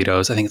breakfast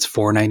burritos. I think it's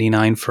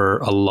 $4.99 for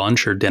a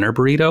lunch or dinner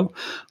burrito.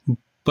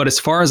 But as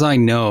far as I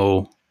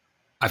know,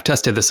 I've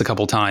tested this a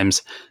couple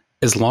times.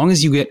 As long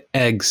as you get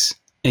eggs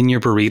in your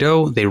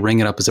burrito, they ring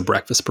it up as a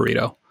breakfast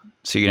burrito.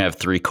 So you can have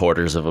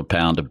 3/4 of a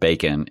pound of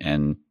bacon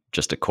and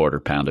just a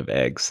 1/4 pound of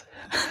eggs.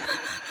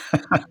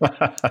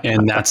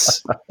 And that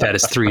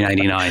is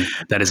 $3.99.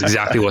 That is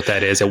exactly what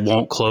that is. It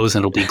won't close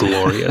and it'll be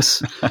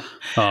glorious.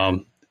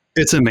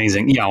 It's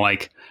amazing. Yeah,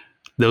 like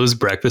those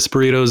breakfast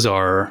burritos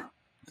are,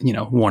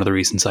 one of the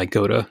reasons I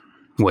go to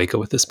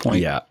Hueco at this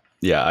point.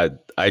 Yeah.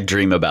 I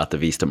dream about the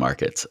Vista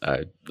markets.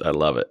 I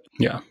love it.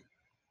 Yeah.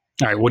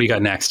 All right, what do you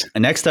got next?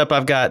 And next up,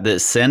 I've got the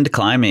Send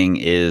Climbing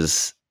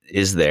is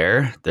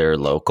there. They're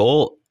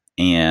local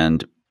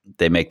and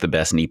they make the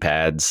best knee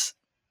pads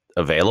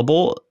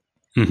available.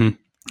 Mm-hmm.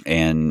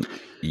 And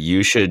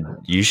you should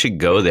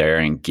go there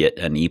and get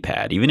a knee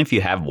pad. Even if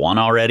you have one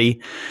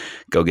already,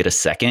 go get a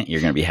second.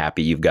 You're going to be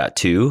happy you've got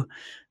two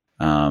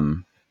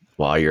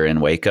while you're in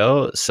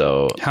Hueco.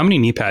 So how many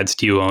knee pads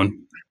do you own?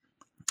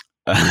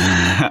 Do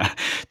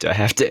I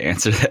have to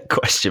answer that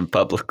question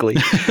publicly?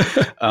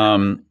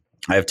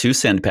 I have 2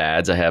 Send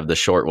pads. I have the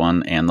short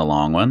one and the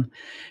long one.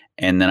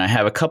 And then I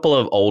have a couple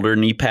of older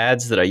knee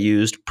pads that I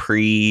used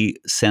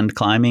pre-Send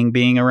Climbing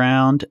being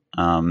around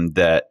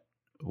that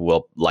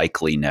will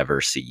likely never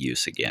see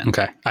use again.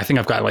 Okay. I think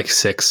I've got like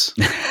 6.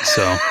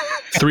 So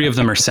 3 of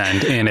them are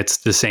Send, and it's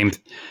the same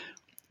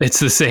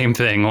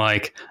thing.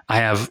 Like I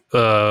have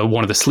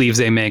one of the sleeves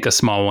they make, a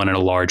small one and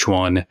a large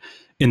one.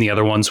 And the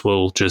other ones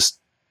will just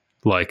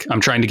like, I'm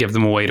trying to give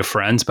them away to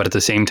friends, but at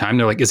the same time,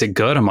 they're like, is it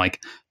good? I'm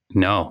like,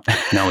 no,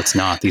 it's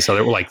not. These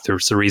other, like,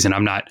 there's a reason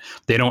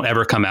they don't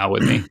ever come out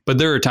with me. But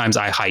there are times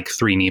I hike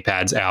 3 knee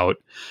pads out.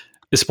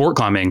 The sport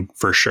climbing,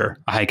 for sure.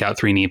 I hike out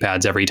 3 knee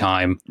pads every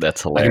time.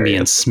 That's hilarious. I can be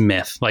in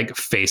Smith, like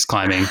face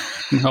climbing.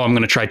 Oh, I'm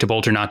going to try to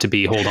bolt or not to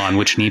be. Hold on.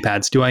 Which knee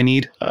pads do I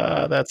need?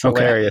 That's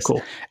hilarious. Okay,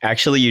 cool.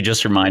 Actually, you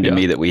just reminded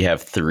me that we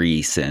have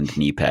 3 Send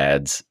knee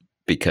pads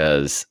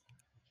because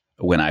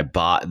when I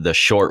bought the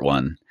short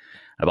one,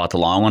 I bought the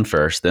long one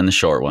first, then the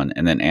short one.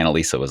 And then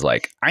Annalisa was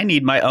like, I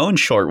need my own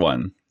short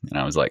one. And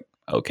I was like,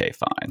 okay,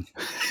 fine.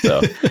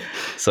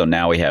 So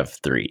now we have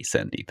 3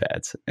 Send knee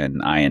pads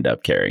and I end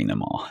up carrying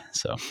them all.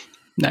 So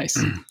nice.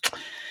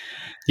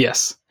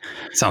 Yes.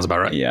 Sounds about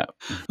right. Yeah.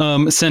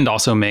 Send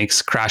also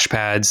makes crash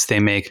pads. They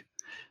make,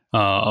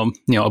 a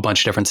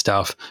bunch of different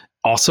stuff.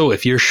 Also,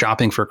 if you're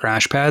shopping for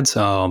crash pads,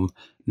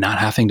 not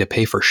having to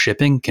pay for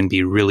shipping can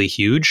be really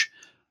huge.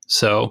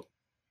 So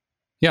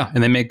yeah.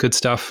 And they make good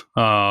stuff.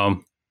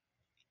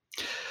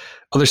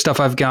 Other stuff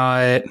I've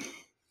got,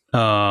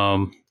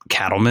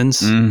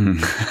 Cattleman's.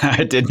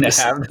 I didn't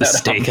have the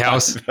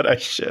steakhouse, but I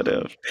should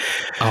have.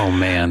 Oh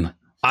man.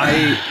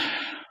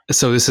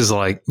 So this is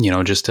like,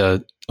 just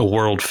a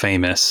world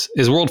famous,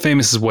 as world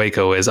famous as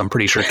Hueco is. I'm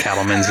pretty sure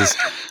Cattleman's is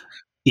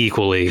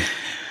equally.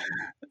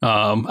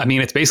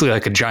 It's basically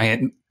like a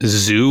giant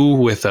zoo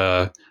with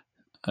a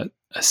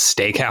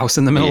steakhouse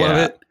in the middle of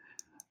it.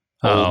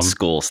 Old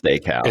school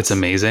steakhouse. It's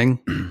amazing.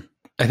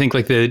 I think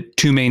like the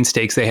 2 main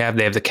steaks they have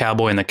the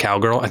cowboy and the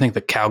cowgirl. I think the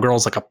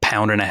cowgirl's like 1.5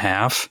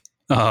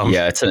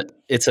 pounds.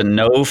 It's a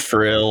no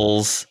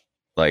frills,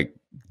 like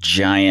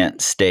giant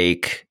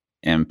steak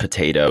and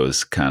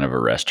potatoes kind of a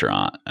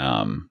restaurant.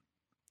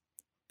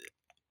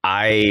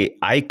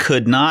 I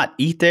could not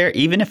eat there,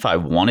 even if I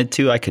wanted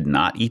to. I could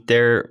not eat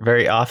there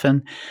very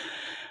often,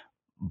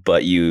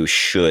 but you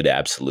should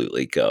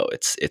absolutely go.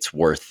 It's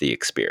worth the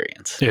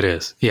experience. It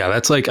is. Yeah,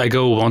 that's like I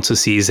go once a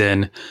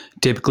season,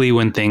 typically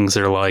when things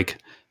are like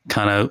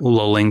kind of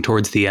lulling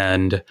towards the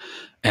end,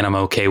 and I'm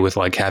okay with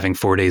like having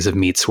 4 days of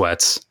meat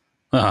sweats.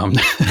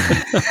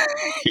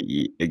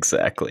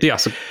 Exactly. Yeah,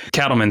 so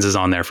Cattleman's is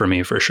on there for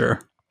me for sure.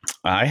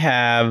 I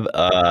have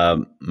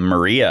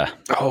Maria.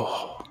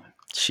 Oh,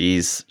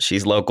 she's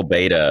local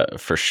beta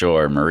for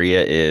sure.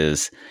 Maria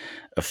is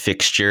a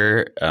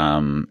fixture.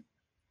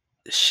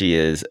 She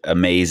is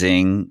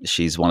amazing.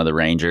 She's one of the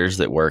rangers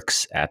that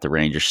works at the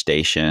ranger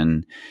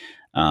station.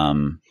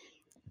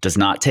 Does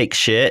not take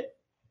shit.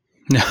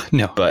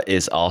 No. But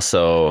is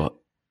also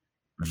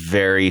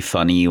very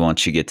funny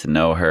once you get to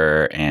know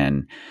her.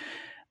 And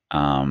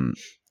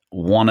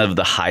one of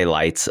the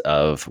highlights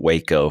of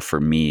Hueco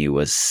for me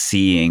was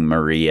seeing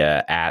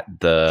Maria at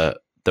the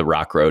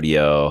rock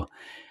rodeo,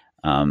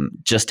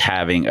 just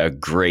having a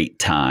great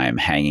time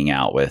hanging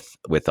out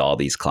with all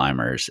these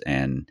climbers.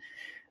 And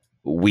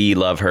we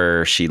love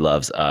her. She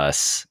loves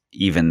us,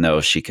 even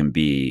though she can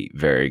be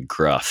very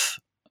gruff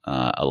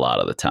a lot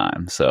of the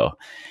time. So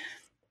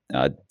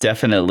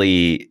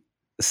definitely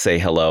say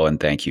hello and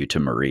thank you to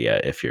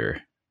Maria if you're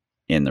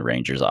in the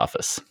ranger's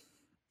office.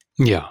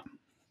 Yeah.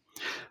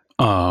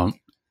 All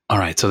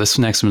right. So this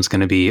next one's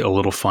going to be a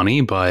little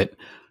funny, but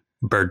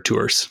bird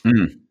tours.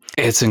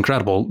 It's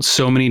incredible.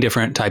 So many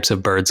different types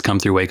of birds come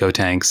through Hueco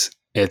tanks.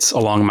 It's a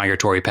long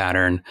migratory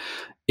pattern.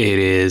 It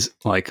is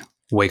like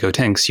Hueco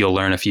tanks. You'll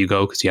learn if you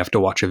go because you have to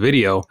watch a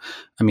video.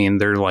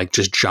 They're like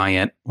just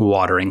giant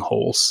watering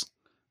holes.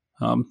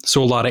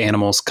 So a lot of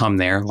animals come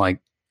there, like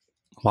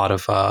a lot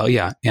of,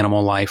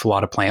 animal life, a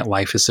lot of plant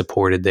life is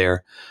supported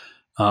there.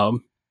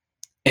 And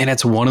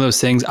it's one of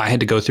those things I had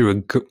to go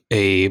through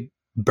a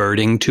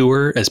birding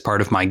tour as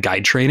part of my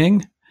guide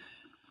training.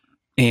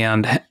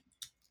 And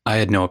I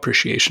had no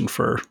appreciation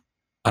for,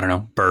 I don't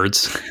know,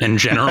 birds in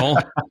general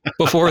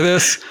before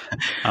this.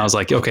 I was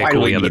like, okay, Why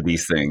cool. do we Yeah, need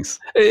these things?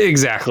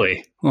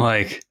 exactly.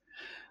 Like,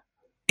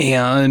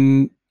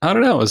 and I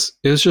don't know,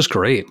 it was just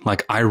great.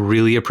 Like, I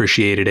really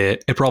appreciated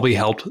it. It probably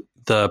helped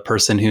the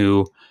person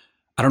who,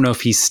 I don't know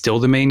if he's still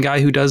the main guy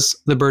who does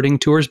the birding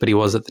tours, but he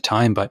was at the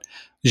time, but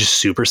just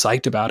super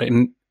psyched about it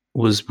and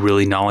was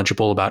really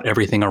knowledgeable about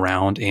everything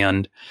around.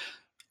 And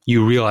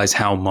you realize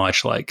how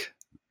much like,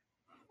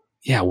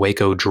 yeah,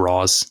 Hueco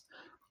draws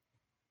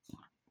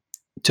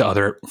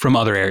to from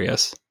other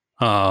areas.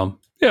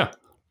 Yeah,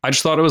 I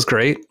just thought it was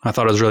great. I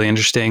thought it was really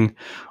interesting.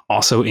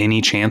 Also,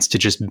 any chance to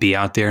just be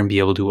out there and be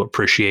able to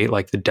appreciate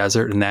like the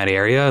desert in that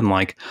area and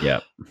like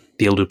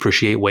be able to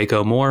appreciate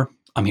Hueco more,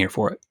 I'm here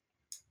for it.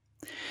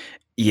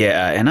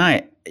 Yeah,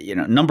 and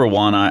number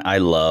one, I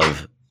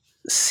love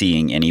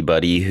seeing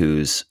anybody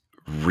who's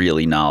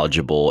really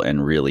knowledgeable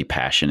and really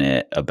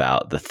passionate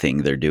about the thing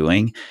they're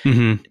doing.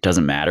 Mm-hmm. It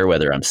doesn't matter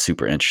whether I'm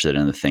super interested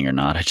in the thing or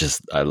not.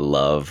 I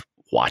love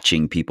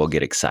watching people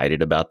get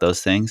excited about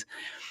those things.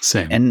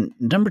 Same. And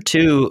number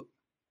two,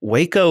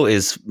 Hueco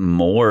is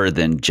more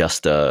than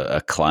just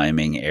a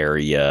climbing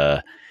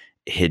area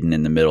hidden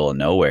in the middle of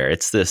nowhere.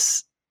 It's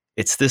this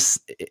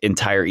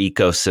entire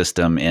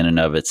ecosystem in and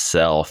of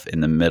itself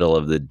in the middle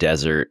of the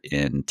desert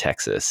in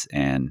Texas,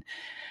 and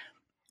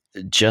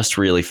just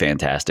really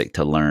fantastic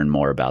to learn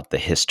more about the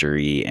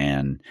history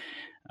and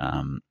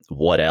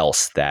what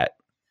else that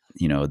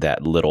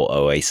little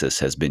oasis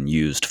has been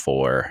used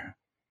for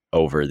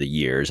over the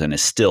years and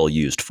is still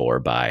used for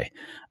by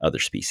other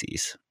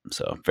species.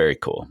 So very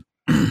cool.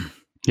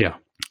 Yeah.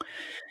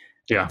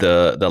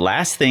 The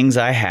last things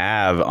I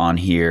have on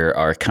here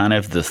are kind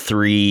of the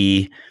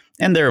three,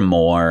 and there are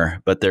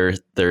more, but there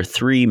are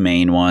three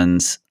main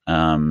ones,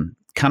 kind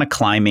of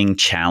climbing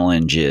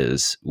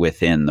challenges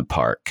within the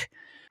park.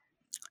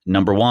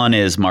 Number one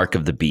is Mark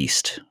of the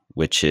Beast,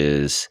 which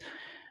is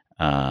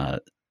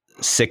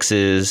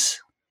 6s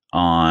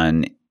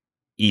on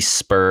East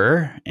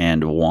Spur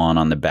and 1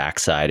 on the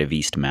backside of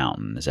East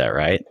Mountain. Is that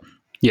right?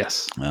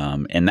 Yes.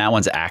 And that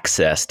one's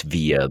accessed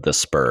via the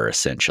spur,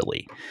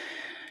 essentially.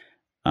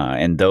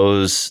 And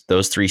those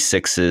 3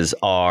 6s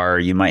are,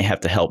 you might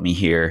have to help me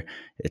here.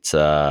 It's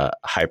a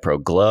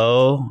Hypro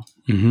Glow.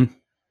 Mm-hmm.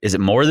 Is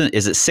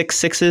it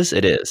 6 6s?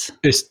 It is.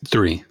 It's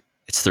 3.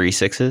 It's 3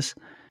 6s?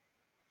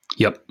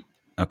 Yep.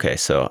 Okay,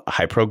 so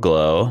Hypro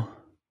Glow,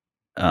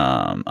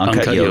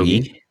 Uncut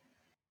Yogi,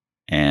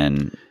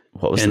 and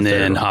what was the third one?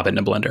 And then Hobbit in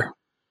a Blender.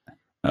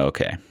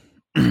 Okay.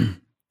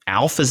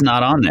 Alf is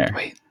not on there.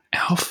 Wait,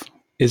 Alf?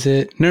 Is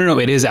it? No,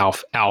 it is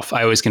Alf. Alf.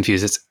 I always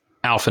confuse. It's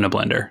Alf in a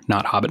Blender,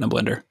 not Hobbit in a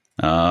Blender.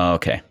 Oh,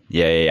 okay.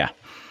 Yeah.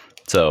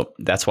 So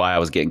that's why I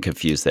was getting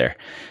confused there.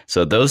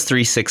 So those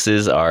 3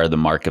 6s are the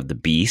Mark of the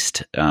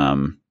Beast.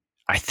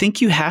 I think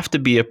you have to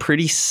be a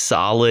pretty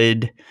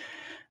solid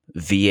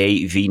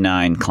V8,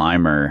 V9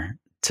 climber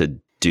to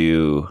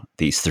do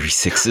these 3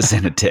 6s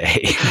in a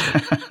day.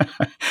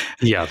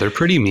 Yeah, they're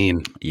pretty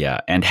mean. Yeah,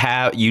 and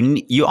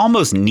you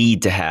almost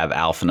need to have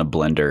Alf in a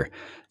Blender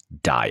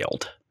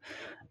dialed.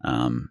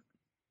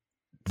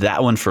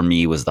 That one for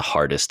me was the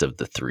hardest of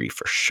the 3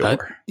 for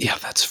sure.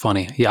 That's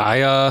funny.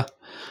 Yeah,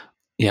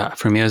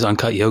 for me it was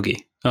Uncut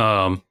Yogi.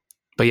 But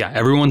yeah,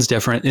 everyone's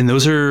different, and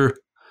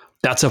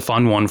that's a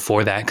fun one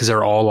for that because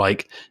they're all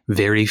like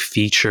very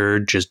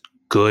featured, just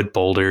good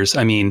boulders.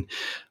 I mean,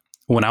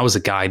 when I was a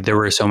guide, there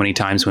were so many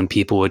times when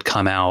people would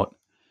come out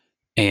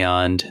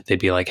and they'd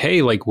be like,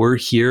 hey, like we're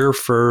here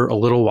for a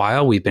little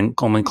while. We've been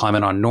only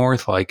climbing on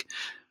North. Like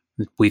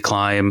we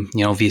climb,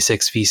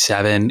 V6,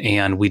 V7,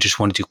 and we just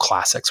want to do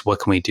classics. What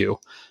can we do?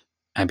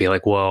 I'd be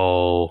like,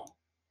 well,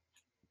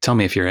 tell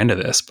me if you're into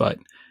this, but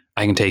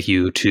I can take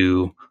you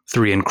to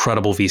 3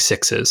 incredible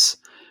V6s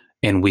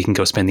and we can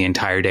go spend the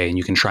entire day and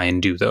you can try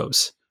and do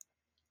those.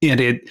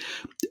 And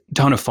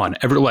ton of fun.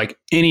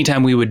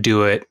 Anytime we would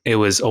do it, it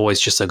was always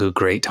just like a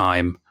great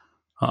time.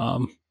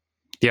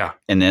 Yeah.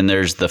 And then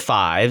there's the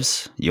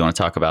 5s. You want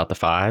to talk about the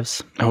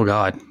 5s? Oh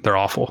God, they're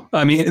awful.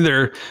 I mean,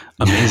 they're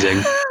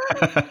amazing.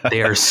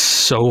 They are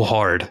so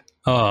hard.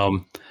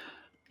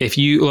 If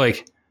you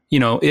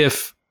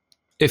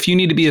if you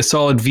need to be a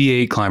solid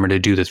V8 climber to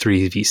do the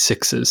 3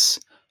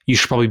 V6s, you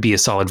should probably be a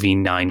solid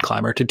V9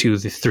 climber to do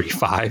the 3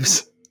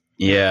 5s.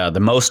 Yeah, the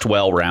most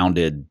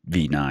well-rounded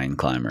V9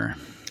 climber.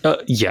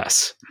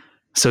 Yes.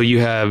 So you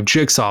have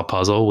Jigsaw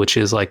Puzzle, which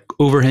is like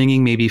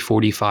overhanging maybe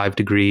 45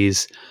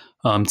 degrees.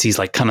 It's these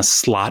like kind of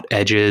slot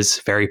edges,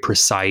 very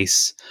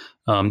precise,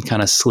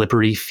 kind of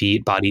slippery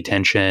feet, body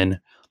tension,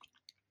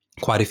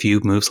 quite a few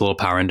moves, a little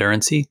power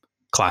endurancy.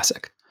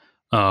 Classic.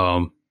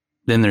 Then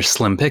there's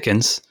Slim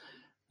Pickens,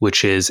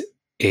 which is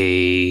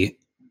a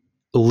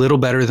little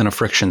better than a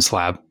friction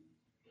slab.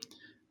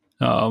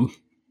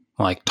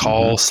 Like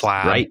tall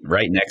slab.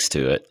 Right next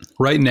to it.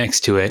 Right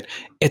next to it.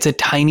 It's a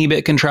tiny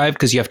bit contrived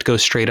because you have to go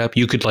straight up.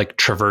 You could like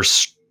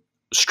traverse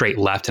straight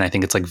left, and I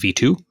think it's like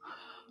V2.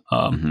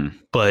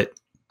 But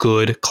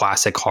good,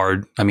 classic,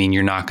 hard. I mean,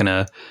 you're not going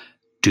to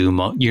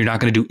you're not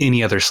going to do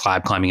any other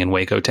slab climbing in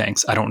Hueco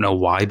tanks. I don't know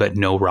why, but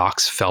no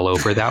rocks fell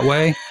over that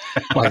way.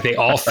 Like they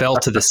all fell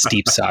to the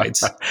steep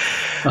sides.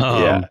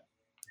 Yeah.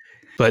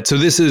 But so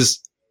this is,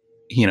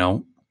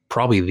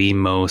 probably the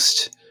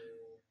most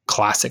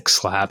classic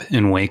slab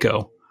in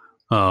Hueco.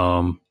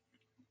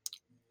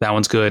 That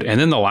one's good. And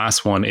then the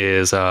last one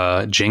is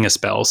Jenga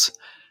Spells,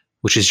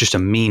 which is just a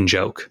mean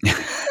joke.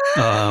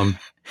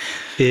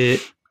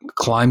 It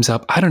climbs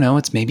up, I don't know,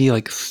 it's maybe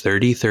like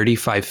 30,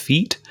 35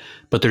 feet,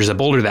 but there's a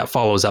boulder that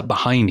follows up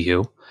behind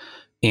you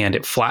and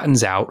it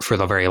flattens out for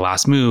the very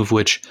last move,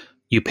 which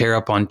you pair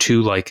up on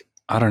two, like,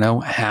 I don't know,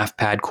 half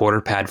pad, quarter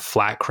pad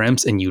flat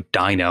crimps, and you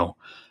dyno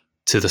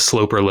to the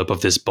sloper lip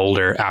of this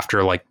boulder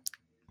after like,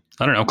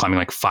 I don't know, climbing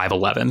like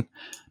 5'11"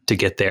 to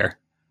get there.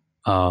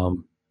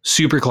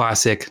 Super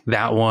classic.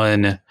 That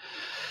one,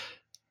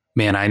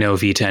 man, I know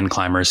V10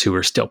 climbers who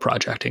are still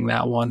projecting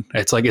that one.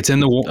 It's like, it's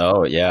in the...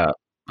 Oh, yeah.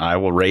 I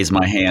will raise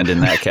my hand in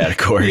that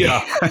category.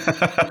 Yeah.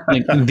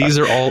 Like, these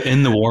are all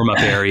in the warm-up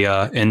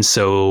area. And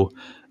so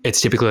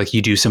it's typically like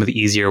you do some of the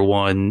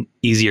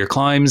easier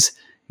climbs.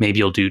 Maybe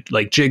you'll do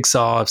like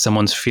Jigsaw. If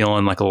someone's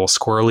feeling like a little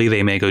squirrely,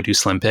 they may go do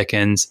Slim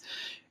Pickens.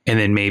 And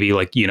then maybe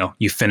like,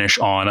 you finish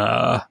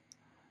on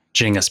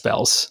Jenga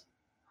Spells.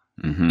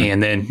 Mm-hmm.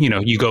 And then,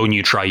 you go and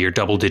you try your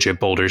double-digit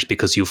boulders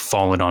because you've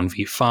fallen on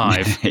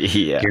V5.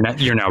 Yeah.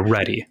 You're now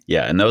ready.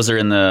 Yeah, and those are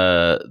in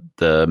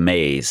the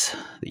maze,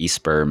 the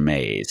Eastburn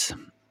maze.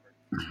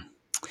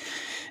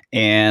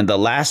 And the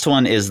last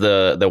one is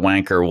the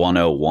Wanker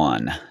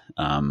 101.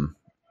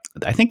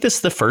 I think this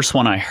is the first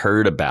one I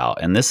heard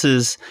about, and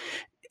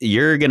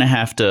you're going to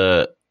have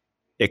to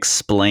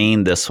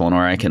explain this one,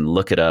 or I can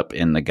look it up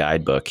in the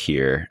guidebook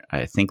here.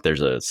 I think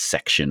there's a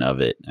section of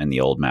it in the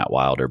old Matt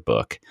Wilder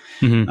book.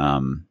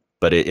 Mm-hmm.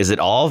 But is it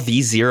all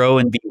V0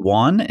 and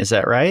V1? Is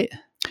that right?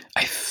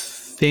 I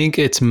think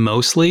it's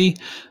mostly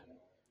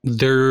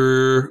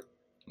the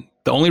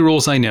only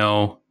rules I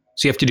know.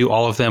 So you have to do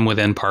all of them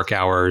within park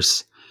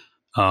hours.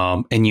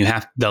 And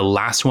the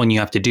last one you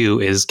have to do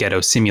is Ghetto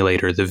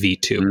Simulator, the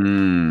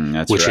V2.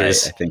 That's which right.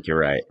 is, I think you're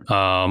right.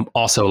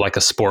 Also like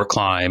a sport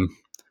climb.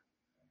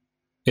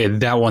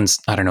 That one's,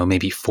 I don't know,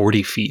 maybe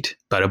 40 feet,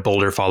 but a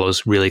boulder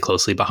follows really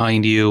closely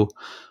behind you,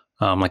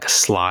 like a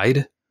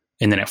slide,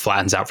 and then it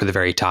flattens out for the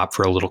very top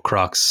for a little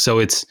crux. So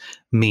it's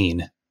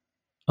mean.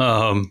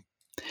 And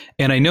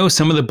I know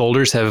some of the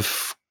boulders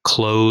have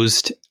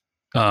closed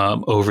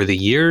over the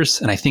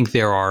years, and I think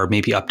there are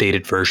maybe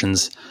updated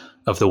versions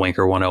of the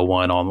Wanker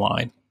 101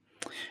 online.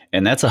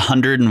 And that's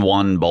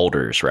 101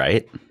 boulders,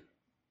 right?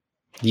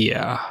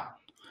 Yeah.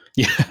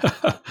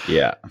 Yeah.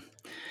 Yeah.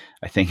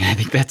 I think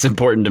that's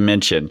important to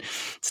mention.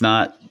 It's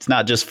not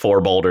just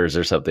 4 boulders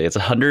or something. It's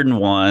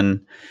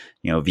 101,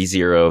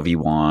 V0,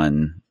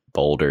 V1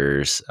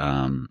 boulders.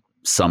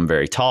 Some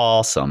very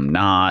tall, some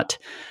not.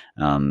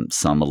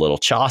 Some a little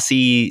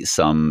chossy,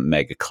 some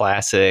mega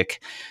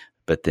classic,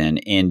 but then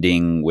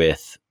ending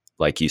with,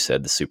 like you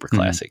said, the super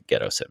classic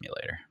Ghetto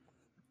Simulator.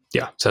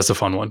 Yeah, so that's a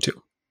fun one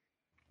too.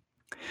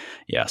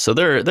 Yeah, so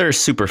they're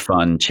super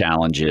fun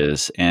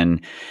challenges, and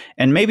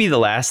maybe the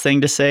last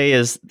thing to say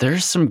is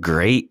there's some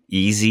great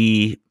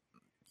easy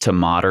to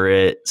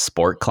moderate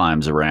sport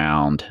climbs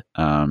around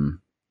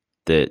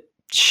that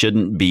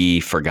shouldn't be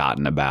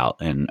forgotten about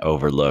and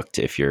overlooked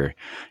if you're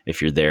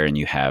there and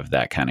you have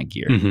that kind of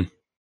gear. Mm-hmm.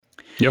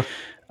 Yeah.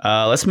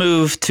 Let's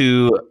move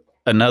to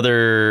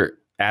another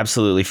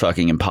absolutely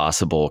fucking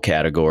impossible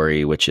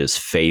category, which is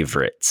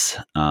favorites.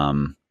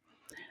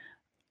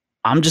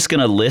 I'm just going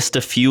to list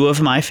a few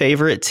of my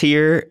favorites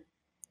here,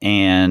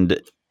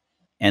 and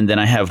then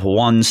I have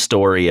one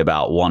story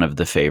about one of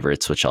the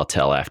favorites, which I'll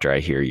tell after I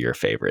hear your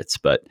favorites.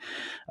 But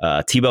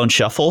T-Bone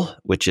Shuffle,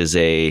 which is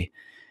a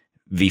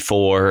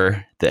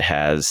V4 that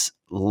has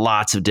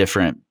lots of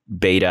different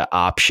beta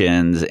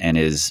options and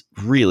is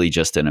really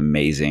just an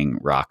amazing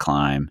rock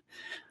climb.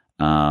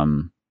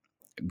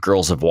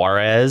 Girls of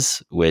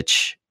Juarez,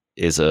 which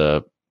is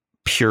a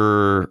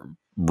pure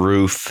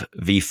roof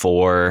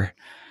V4.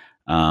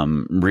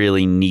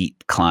 Really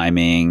neat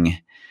climbing.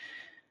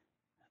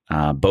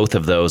 Both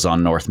of those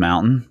on North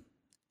Mountain.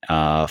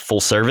 Full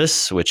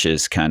Service, which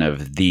is kind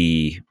of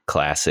the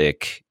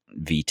classic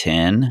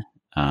V10.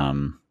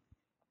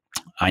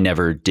 I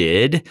never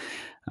did.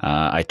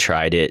 I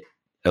tried it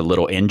a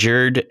little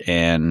injured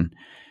and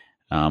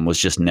was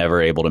just never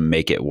able to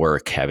make it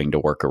work, having to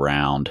work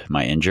around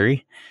my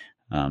injury.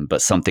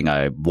 But something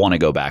I want to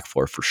go back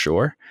for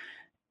sure.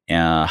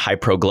 High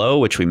Pro Glow,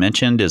 which we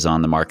mentioned, is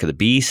on the Mark of the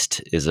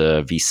Beast, is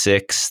a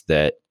V6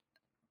 that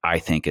I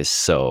think is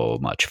so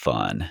much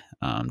fun.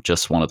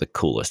 Just one of the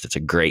coolest. It's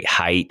a great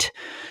height.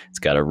 It's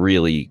got a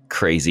really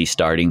crazy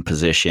starting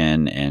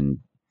position and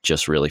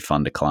just really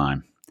fun to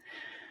climb.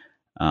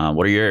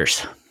 What are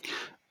yours?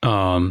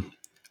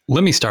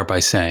 Let me start by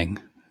saying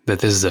that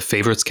this is a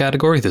favorites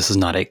category. This is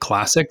not a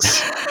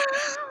classics.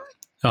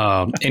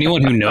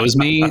 Anyone who knows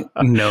me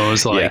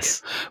knows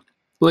Yes.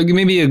 Like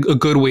maybe a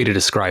good way to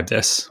describe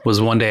this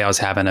was one day I was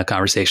having a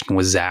conversation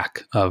with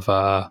Zach of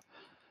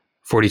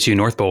 42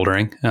 North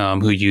Bouldering,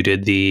 who you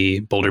did the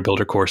Boulder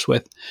Builder course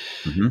with.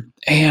 Mm-hmm.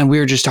 And we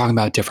were just talking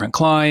about different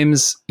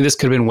climbs. This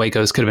could have been Hueco.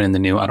 This could have been in the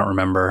new. I don't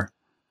remember.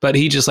 But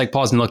he just like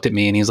paused and looked at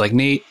me and he's like,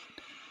 Nate,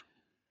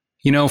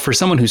 you know, for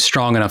someone who's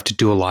strong enough to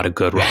do a lot of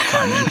good rock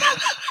climbing,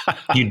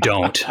 you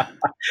don't.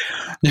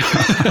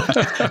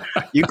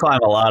 You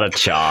climb a lot of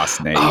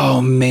choss, Nate. Oh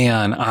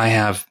man, I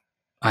have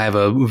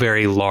a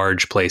very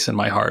large place in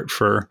my heart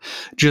for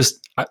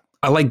just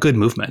I like good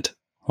movement.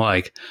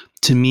 Like,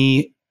 to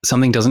me,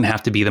 something doesn't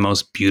have to be the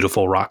most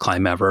beautiful rock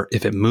climb ever.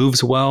 If it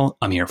moves well,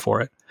 I'm here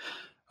for it.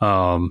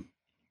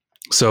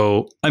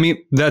 So I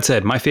mean, that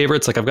said, my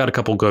favorites, like I've got a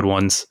couple good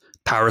ones.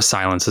 Power of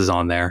Silence is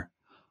on there.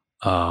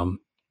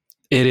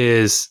 It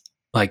is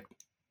like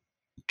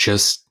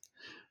just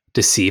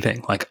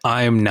deceiving. Like,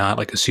 I am not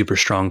like a super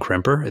strong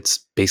crimper. It's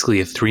basically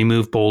a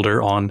 3-move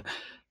boulder on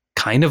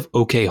kind of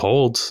okay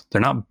holds.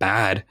 They're not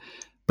bad,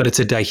 but it's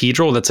a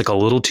dihedral that's like a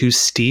little too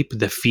steep.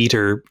 The feet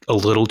are a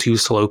little too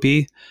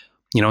slopey,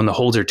 you know, and the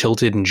holds are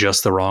tilted in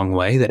just the wrong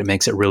way that it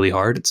makes it really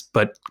hard.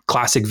 But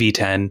classic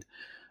V10.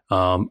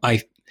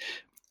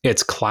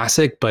 It's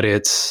classic, but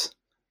it's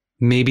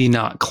maybe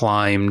not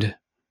climbed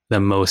the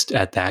most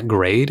at that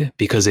grade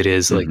because it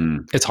is like,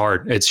 it's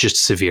hard. It's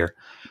just severe.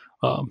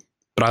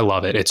 But I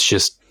love it. It's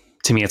just,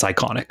 to me, it's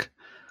iconic.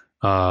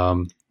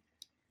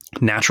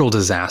 Natural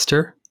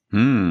Disaster.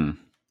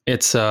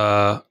 It's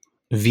a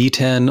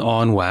V10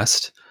 on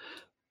West.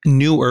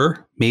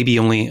 Newer, maybe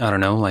only, I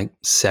don't know, like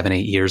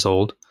 7-8 years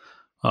old,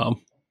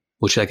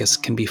 which I guess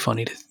can be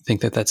funny to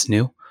think that that's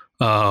new.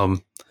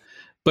 But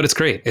it's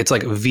great. It's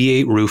like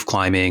V8 roof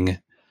climbing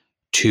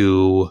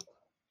to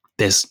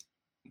this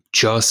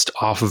just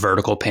off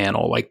vertical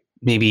panel, like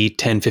maybe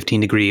 10,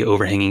 15 degree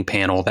overhanging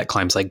panel that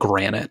climbs like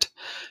granite.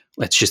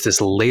 It's just this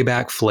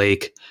layback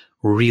flake,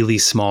 really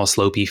small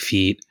slopey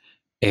feet.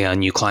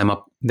 And you climb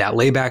up that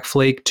layback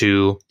flake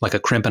to like a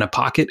crimp in a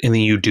pocket. And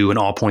then you do an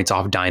all points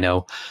off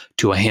dyno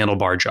to a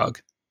handlebar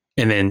jug.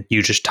 And then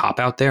you just top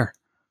out there.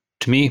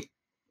 To me,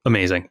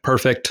 amazing.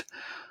 Perfect.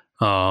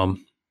 Loved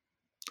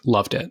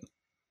it.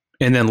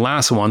 And then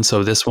last one.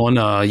 So this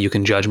one, you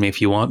can judge me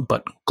if you want,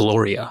 but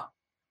Gloria.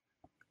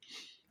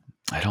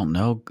 I don't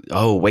know.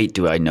 Oh, wait,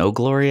 do I know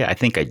Gloria? I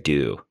think I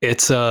do.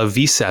 It's a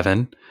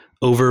V7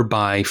 over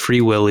by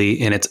Free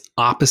Willy, and it's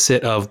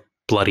opposite of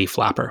Bloody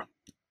Flapper.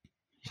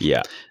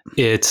 Yeah.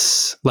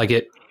 It's like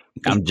it.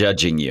 I'm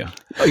judging you.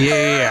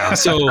 Yeah.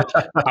 So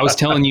I was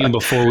telling you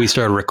before we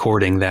started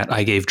recording that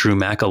I gave Drew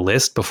Mack a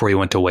list before he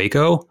went to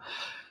Hueco,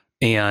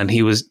 and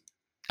he was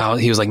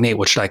like, Nate,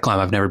 what should I climb?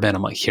 I've never been.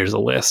 I'm like, here's a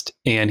list.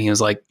 And he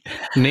was like,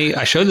 Nate,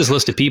 I showed this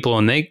list to people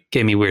and they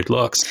gave me weird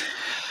looks.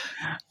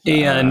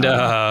 And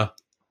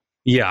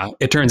yeah,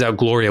 it turns out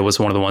Gloria was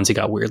one of the ones he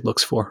got weird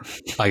looks for.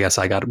 I guess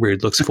I got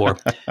weird looks for.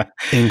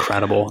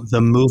 Incredible.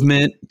 The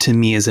movement to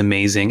me is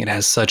amazing. It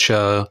has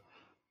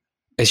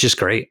it's just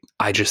great.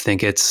 I just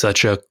think it's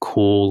such a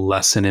cool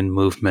lesson in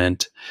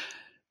movement.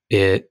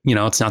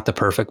 It's not the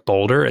perfect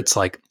boulder. It's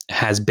like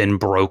has been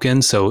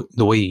broken. So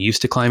the way you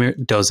used to climb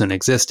it doesn't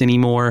exist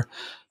anymore,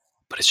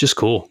 but it's just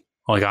cool.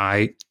 Like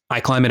I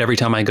climb it every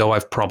time I go.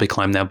 I've probably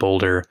climbed that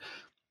boulder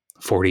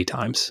 40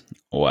 times.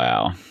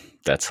 Wow.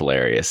 That's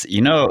hilarious.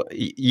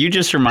 You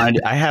just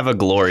reminded, I have a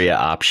Gloria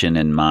option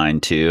in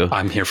mind too.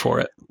 I'm here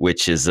for it.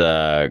 Which is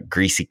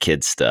Greasy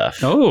Kid Stuff.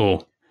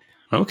 Oh,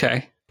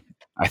 okay.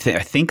 I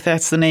think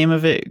that's the name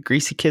of it,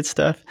 Greasy Kid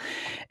Stuff.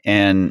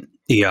 And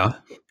yeah,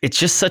 it's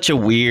just such a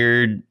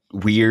weird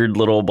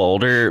little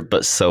boulder,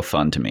 but so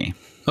fun to me.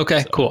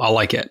 Okay, cool. I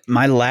like it.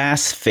 My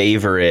last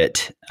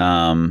favorite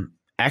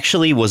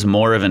actually was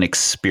more of an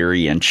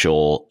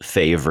experiential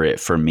favorite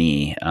for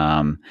me.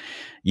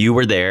 You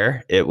were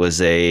there.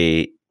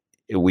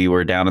 We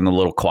were down in the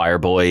little Choir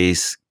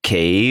Boys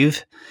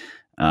cave,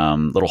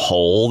 little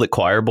hole that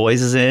Choir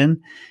Boys is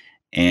in.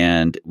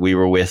 And we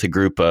were with a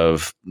group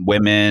of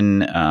women,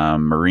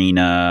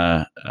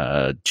 Marina,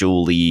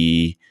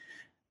 Julie,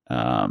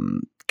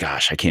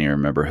 gosh, I can't even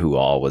remember who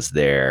all was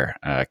there.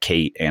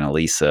 Kate,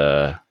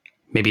 Annalisa.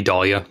 Maybe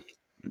Dahlia.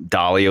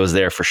 Dahlia was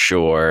there for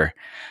sure.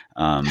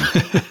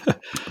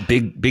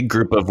 Big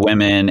group of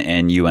women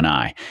and you and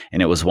I.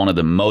 And it was one of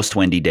the most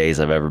windy days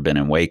I've ever been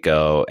in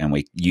Hueco. And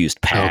we used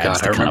pads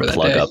to kind of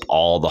plug up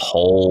all the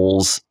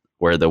holes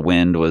where the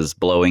wind was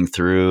blowing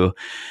through.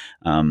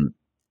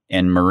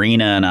 And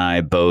Marina and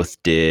I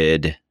both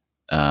did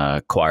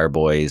Choir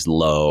Boys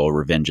Low,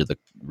 Revenge of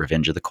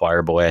the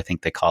Choir Boy, I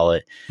think they call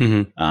it,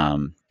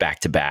 back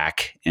to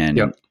back.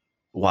 And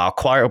while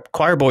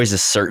Choir Boys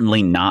is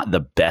certainly not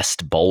the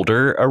best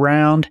boulder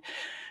around,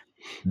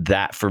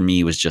 that for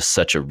me was just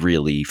such a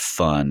really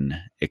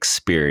fun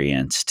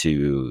experience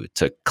to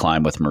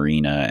climb with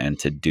Marina and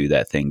to do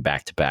that thing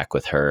back to back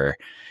with her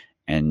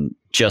and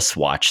just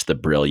watch the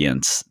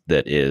brilliance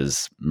that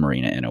is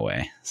Marina in a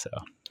way. So.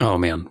 Oh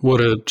man,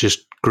 what a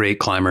just great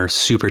climber,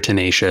 super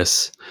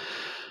tenacious.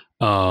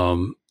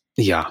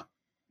 Yeah,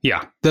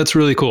 that's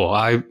really cool.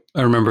 I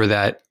remember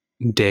that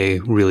day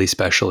really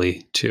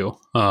specially too.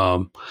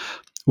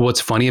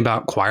 What's funny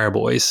about Choir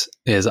Boys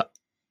is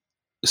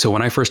So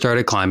when I first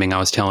started climbing, I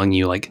was telling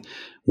you like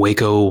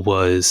Hueco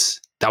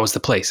that was the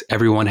place.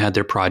 Everyone had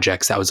their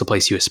projects. That was the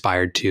place you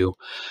aspired to.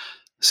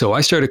 So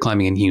I started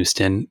climbing in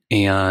Houston,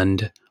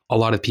 and a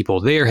lot of people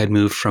there had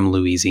moved from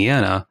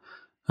Louisiana,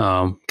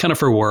 kind of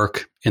for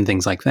work and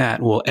things like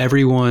that. Well,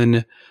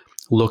 everyone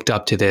looked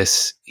up to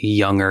this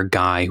younger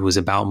guy who was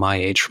about my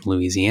age from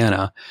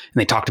Louisiana, and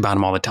they talked about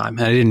him all the time.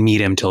 And I didn't meet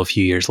him till a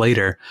few years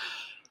later,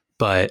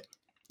 but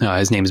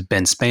his name is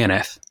Ben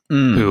Spaneth,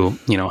 who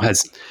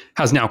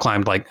has now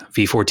climbed like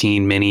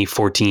V14 Mini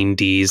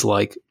 14Ds,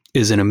 like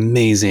is an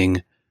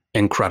amazing,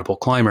 incredible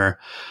climber.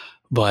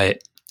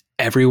 But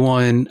I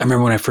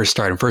remember when I first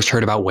heard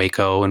about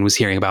Hueco and was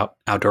hearing about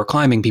outdoor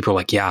climbing, people were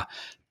like, yeah,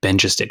 Ben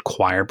just did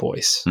choir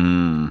boys.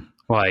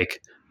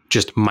 Like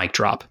just mic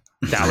drop.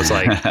 That was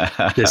like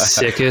the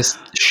sickest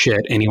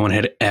shit anyone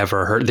had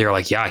ever heard. They were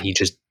like, yeah, he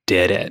just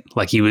did it.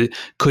 Like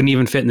couldn't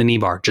even fit in the knee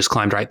bar, just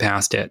climbed right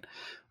past it.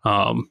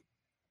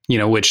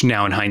 Which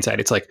now in hindsight,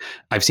 it's like,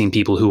 I've seen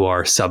people who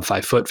are sub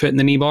 5 foot fit in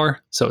the knee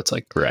bar. So it's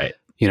like, right.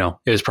 It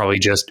was probably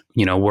just,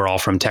 we're all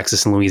from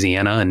Texas and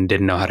Louisiana and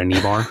didn't know how to knee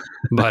bar.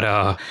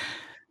 But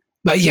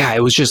yeah,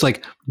 it was just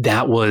like,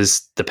 that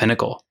was the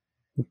pinnacle.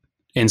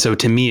 And so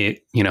to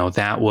me,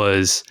 that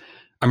was,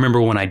 I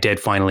remember when I did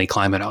finally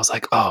climb it, I was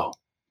like, oh,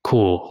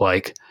 cool.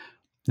 Like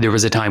there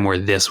was a time where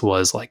this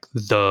was like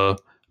the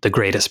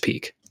greatest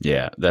peak.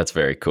 Yeah, that's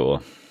very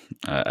cool.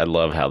 I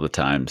love how the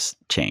times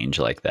change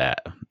like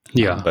that.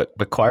 Yeah.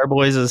 But Choir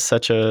Boys is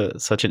such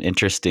an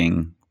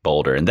interesting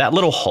boulder, and that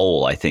little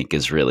hole I think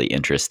is really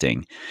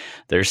interesting.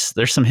 There's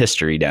some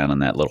history down in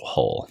that little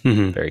hole.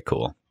 Mm-hmm. Very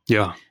cool.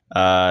 Yeah.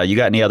 You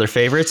got any other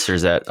favorites, or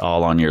is that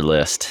all on your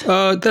list?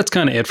 That's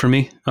kind of it for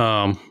me.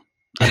 The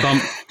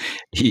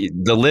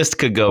list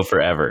could go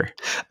forever.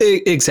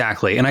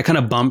 Exactly. And I kind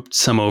of bumped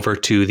some over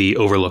to the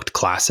overlooked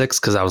classics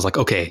because I was like,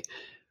 okay,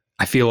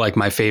 I feel like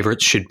my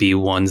favorites should be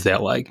ones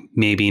that like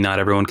maybe not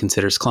everyone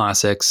considers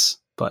classics,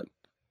 but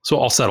so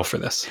I'll settle for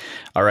this.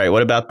 All right.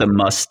 What about the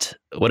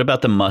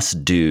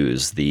must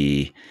do's?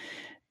 These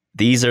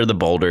are the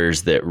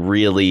boulders that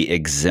really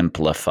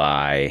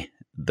exemplify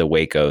the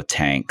Hueco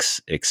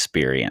Tanks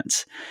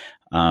experience.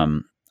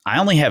 I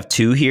only have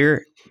 2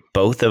 here.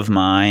 Both of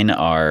mine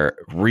are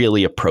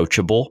really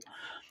approachable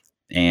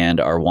and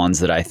are ones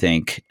that I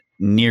think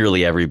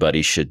nearly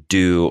everybody should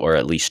do or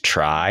at least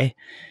try.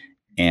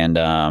 And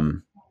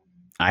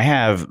I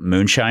have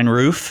Moonshine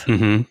Roof,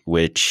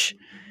 which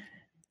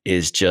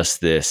is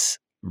just this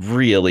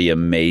really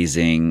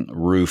amazing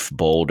roof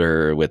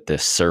boulder with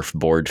this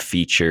surfboard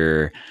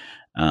feature.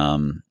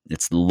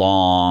 It's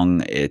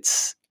long.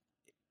 It's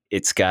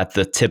got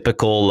the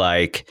typical,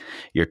 like,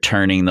 you're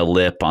turning the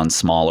lip on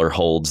smaller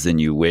holds than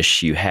you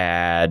wish you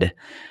had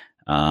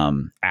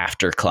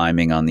after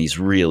climbing on these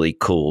really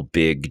cool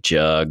big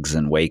jugs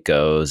and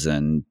Huecos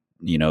and,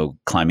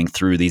 climbing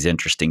through these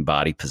interesting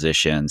body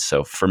positions.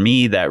 So for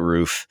me, that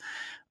roof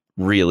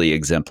really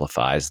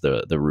exemplifies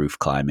the roof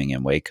climbing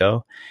in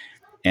Hueco.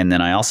 And then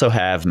I also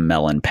have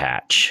Melon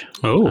Patch,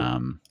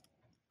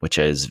 which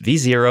is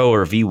V0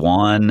 or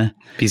V1.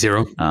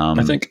 V0,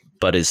 I think.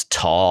 But is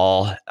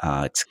tall.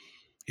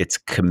 It's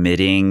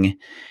committing,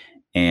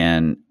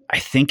 and I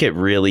think it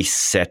really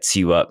sets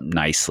you up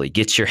nicely,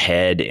 gets your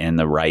head in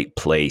the right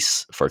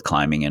place for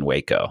climbing in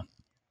Hueco.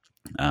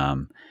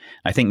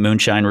 I think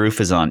Moonshine Roof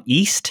is on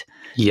east,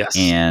 yes,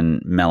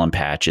 and Melon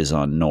Patch is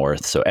on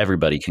north, so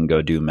everybody can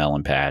go do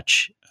Melon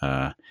Patch.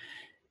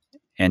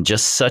 And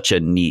just such a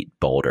neat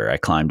boulder. I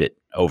climbed it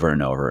over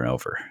and over and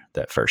over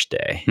that first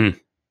day.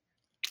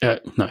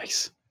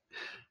 Nice.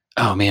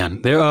 Oh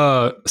man,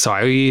 so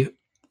I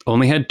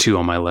only had 2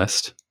 on my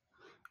list.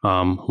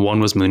 One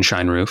was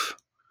Moonshine Roof,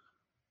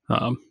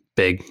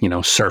 big,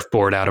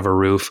 surfboard out of a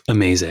roof,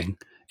 amazing.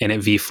 And at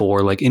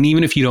V4, like, and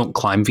even if you don't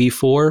climb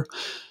V4,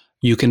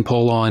 you can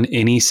pull on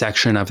any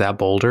section of that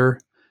boulder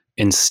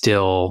and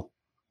still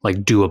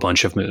like do a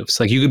bunch of moves.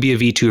 Like you could be a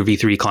V2 or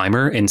V3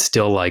 climber and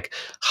still like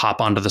hop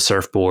onto the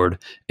surfboard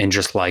and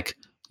just like,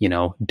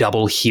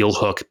 double heel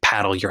hook,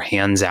 paddle your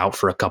hands out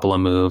for a couple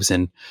of moves.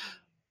 And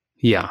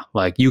yeah,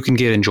 like you can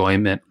get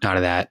enjoyment out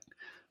of that.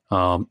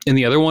 And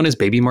the other one is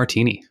Baby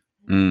Martini.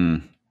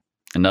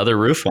 Another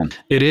roof one.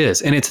 It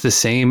is. And it's the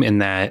same in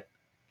that,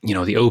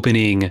 the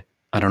opening,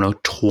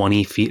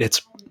 20 feet.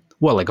 It's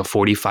like a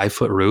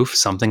 45-foot roof,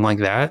 something like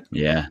that.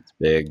 Yeah, it's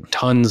big.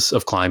 Tons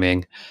of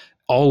climbing,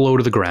 all low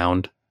to the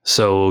ground.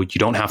 So you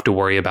don't have to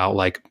worry about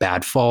like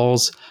bad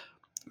falls.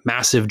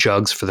 Massive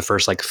jugs for the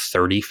first like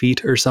 30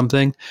 feet or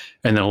something.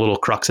 And then a little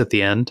crux at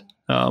the end.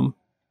 I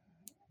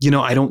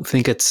don't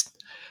think it's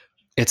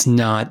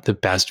not the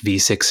best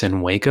V6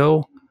 in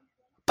Hueco,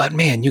 but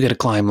man, you get to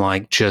climb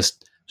like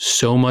just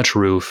so much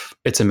roof.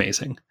 It's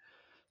amazing.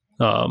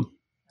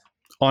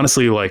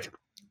 Honestly, like,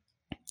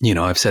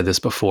 I've said this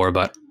before,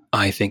 but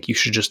I think you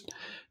should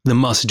the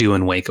must do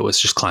in Hueco is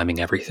just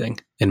climbing everything,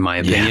 in my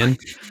opinion.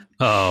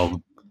 Yeah.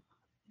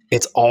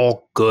 It's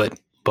all good,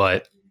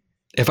 but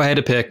if I had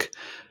to pick,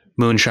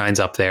 Moonshine's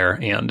up there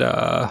and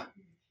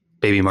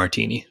Baby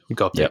Martini would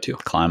go up there too.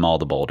 Climb all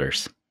the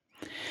boulders.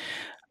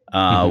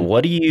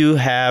 What do you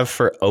have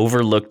for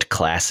overlooked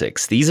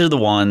classics? These are the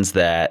ones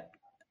that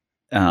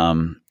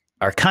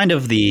are kind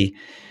of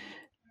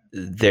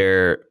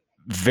they're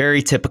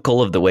very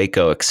typical of the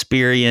Hueco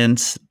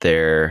experience.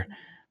 They're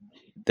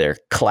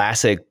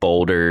classic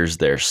boulders.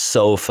 They're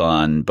so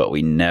fun, but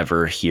we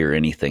never hear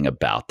anything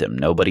about them.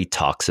 Nobody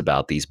talks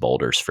about these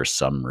boulders for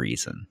some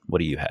reason. What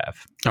do you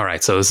have? All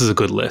right, so this is a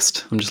good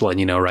list. I'm just letting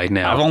you know right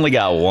now. I've only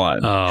got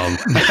one.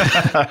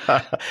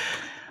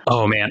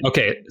 Oh man.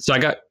 Okay, so I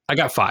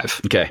got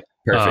 5. Okay,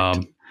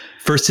 perfect.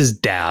 First is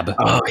Dab.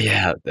 Oh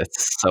yeah,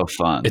 that's so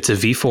fun. It's a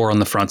V4 on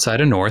the front side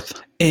of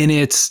North, and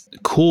it's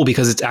cool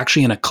because it's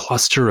actually in a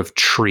cluster of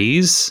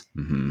trees.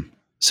 Mm-hmm.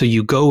 So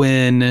you go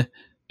in,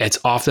 it's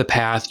off the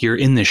path, you're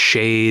in the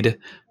shade,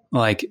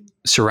 like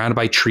surrounded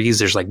by trees.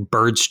 There's like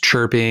birds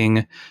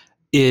chirping.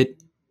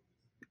 It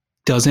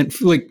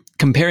doesn't like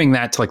comparing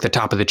that to like the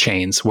top of the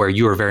chains where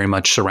you are very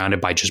much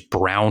surrounded by just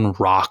brown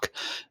rock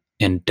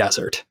and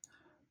desert.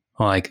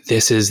 Like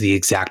this is the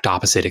exact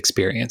opposite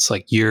experience.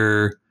 Like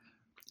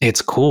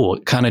it's cool.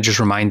 It kind of just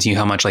reminds you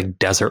how much like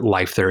desert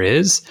life there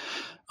is.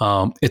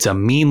 It's a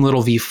mean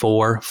little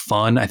V4,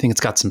 fun. I think it's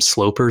got some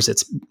slopers.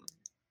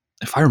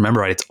 If I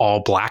remember right, it's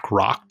all black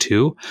rock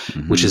too,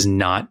 which is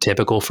not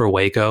typical for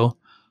Hueco.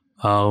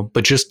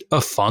 But just a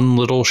fun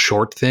little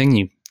short thing.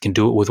 You can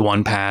do it with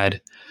one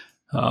pad.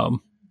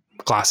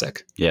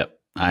 Classic. Yep,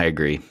 I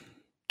agree.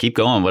 Keep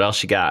going. What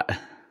else you got?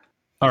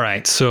 All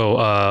right.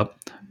 So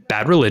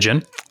Bad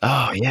Religion.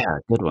 Oh yeah,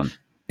 good one.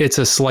 It's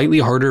a slightly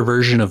harder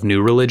version of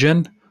New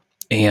Religion.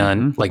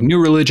 And like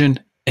New Religion,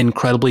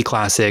 incredibly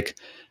classic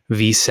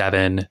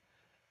V7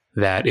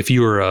 that if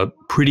you were a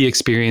pretty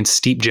experienced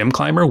steep gym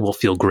climber will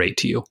feel great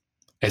to you.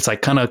 It's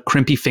like kind of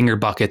crimpy finger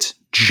buckets,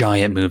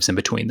 giant moves in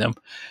between them.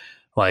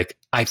 Like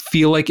I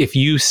feel like if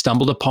you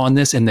stumbled upon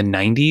this in the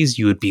 90s,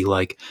 you would be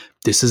like,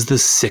 this is the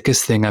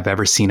sickest thing I've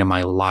ever seen in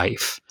my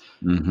life.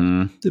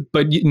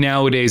 But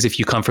nowadays, if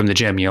you come from the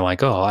gym, you're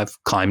like, oh,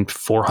 I've climbed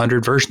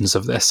 400 versions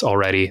of this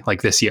already,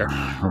 like this year.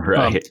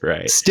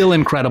 Right. Still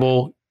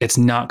incredible. It's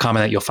not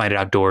common that you'll find it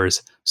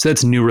outdoors. So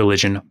that's New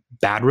Religion.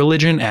 Bad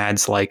Religion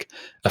adds like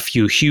a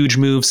few huge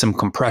moves, some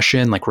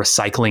compression, like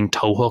recycling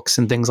toe hooks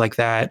and things like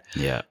that.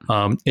 Yeah.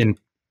 And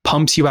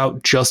pumps you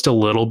out just a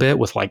little bit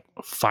with like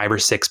 5 or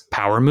 6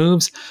 power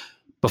moves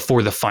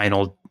before the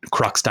final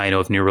crux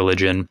dyno of New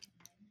Religion.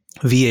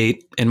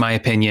 V8, in my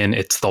opinion,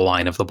 it's the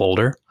line of the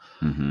boulder.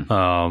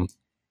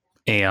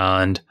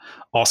 And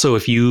also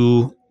if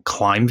you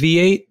climb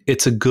V8,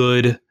 it's a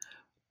good,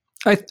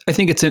 I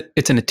think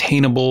it's an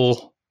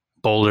attainable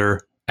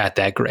boulder at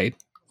that grade.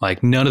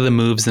 Like none of the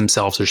moves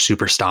themselves are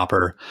super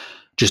stopper,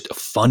 just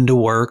fun to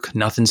work.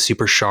 Nothing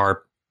super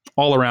sharp,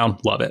 all around.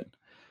 Love it.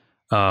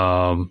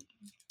 The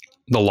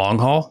long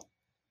haul,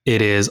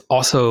 it is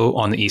also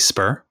on the East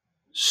Spur,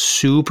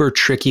 super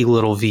tricky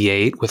little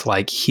V8 with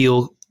like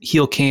heel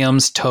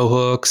cams, toe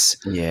hooks.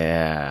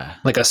 Yeah.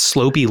 Like a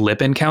slopey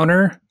lip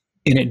encounter.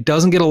 And it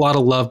doesn't get a lot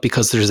of love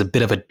because there's a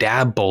bit of a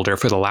dab boulder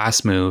for the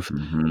last move.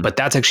 But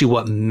that's actually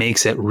what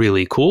makes it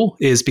really cool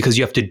is because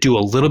you have to do a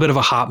little bit of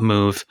a hop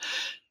move.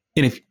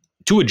 And if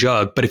to a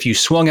jug, but if you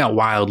swung out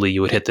wildly,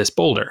 you would hit this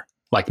boulder.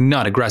 Like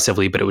not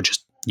aggressively, but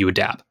you would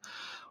dab.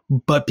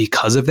 But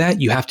because of that,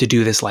 you have to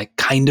do this like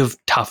kind of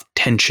tough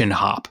tension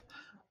hop.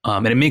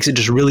 And it makes it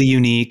just really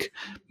unique.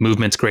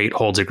 Movement's great,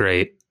 holds are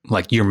great.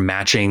 Like you're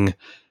matching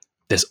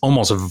this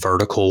almost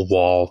vertical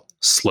wall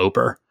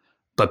sloper.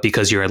 But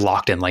because you're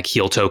locked in like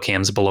heel toe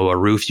cams below a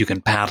roof, you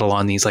can paddle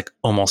on these like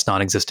almost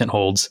non-existent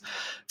holds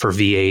for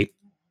V8.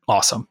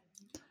 Awesome.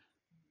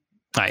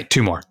 All right,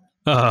 2 more.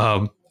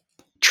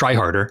 Try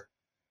Harder.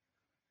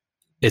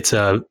 It's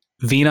a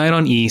V9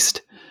 on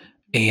East,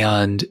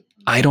 and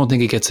I don't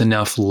think it gets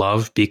enough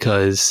love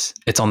because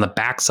it's on the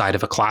backside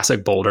of a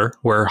classic boulder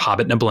where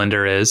Hobbit in a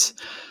Blender is.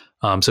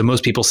 So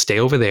most people stay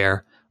over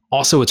there.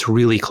 Also, it's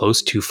really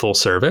close to full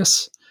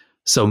service.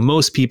 So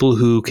most people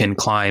who can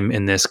climb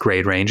in this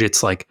grade range,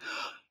 it's like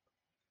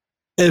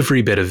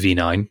every bit of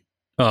V9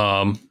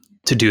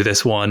 to do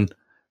this one.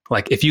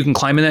 Like if you can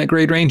climb in that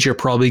grade range, you're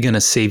probably going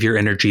to save your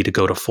energy to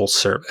go to full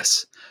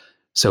service.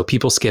 So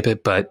people skip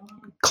it, but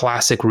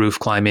classic roof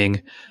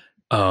climbing,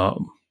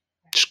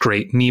 just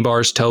great knee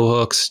bars, toe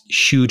hooks,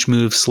 huge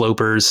moves,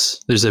 slopers.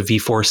 There's a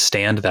V4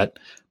 stand that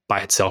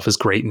by itself is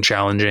great and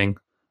challenging.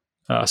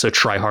 So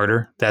Try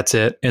Harder. That's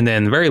it. And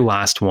then the very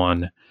last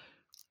one,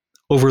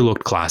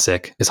 overlooked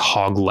classic, is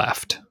Hog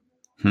Left.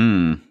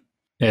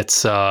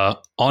 It's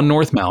on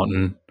North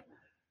Mountain.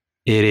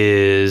 It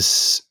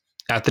is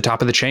at the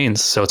top of the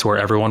chains, so it's where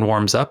everyone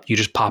warms up. You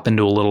just pop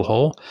into a little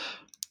hole.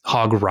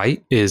 Hog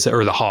Right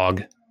the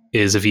Hog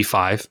is a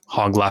V5.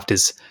 Hog Left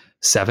is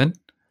 7.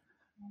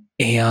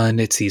 And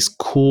it's these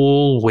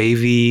cool,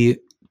 wavy,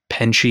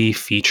 penchy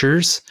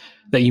features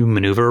that you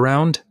maneuver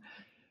around.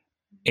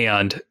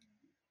 And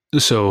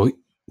so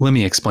let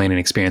me explain an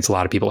experience a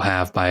lot of people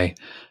have by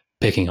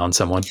picking on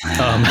someone.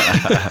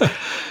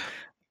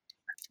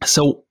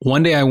 So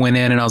one day I went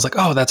in and I was like,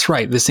 oh, that's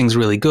right. This thing's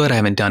really good. I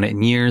haven't done it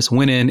in years.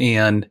 Went in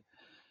and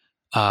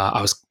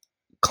I was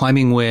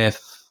climbing with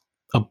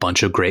a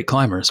bunch of great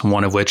climbers,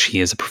 one of which he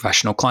is a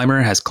professional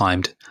climber, has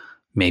climbed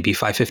maybe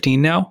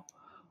 515 now.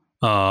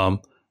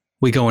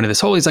 We go into this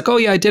hole. He's like, oh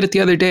yeah, I did it the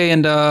other day.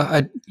 And,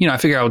 I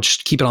figure I'll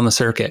just keep it on the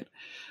circuit.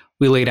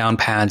 We lay down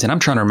pads and I'm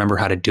trying to remember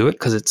how to do it,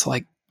 because it's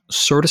like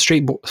sort of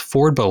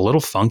straightforward, but a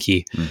little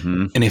funky.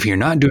 Mm-hmm. And if you're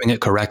not doing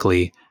it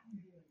correctly,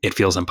 it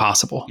feels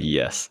impossible.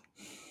 Yes.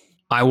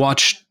 I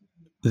watched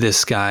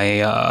this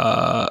guy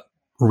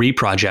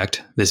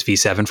reproject this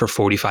V7 for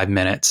 45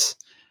 minutes,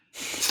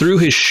 threw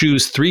his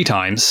shoes 3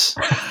 times,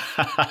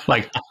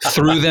 like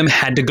threw them,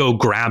 had to go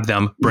grab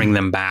them, bring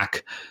them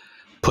back,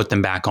 put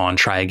them back on,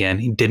 try again.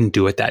 He didn't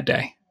do it that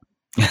day.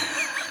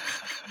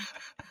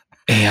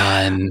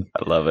 And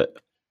I love it.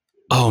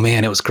 oh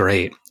man, it was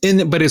great.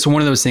 But it's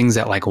one of those things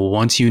that like,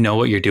 once you know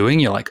what you're doing,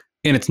 you're like,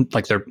 and it's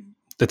like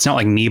it's not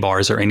like knee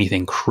bars or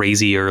anything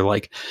crazy or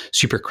like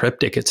super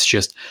cryptic. It's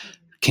just,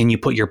 can you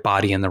put your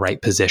body in the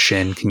right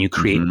position? Can you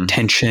create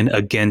tension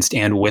against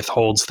and with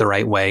holds the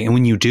right way? And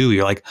when you do,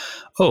 you're like,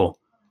 oh,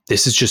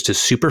 this is just a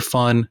super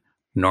fun,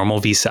 normal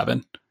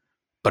V7.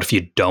 But if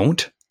you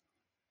don't,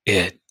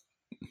 you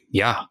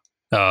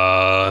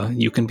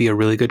can be a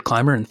really good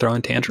climber and throw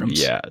in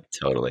tantrums. Yeah,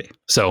 totally.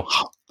 So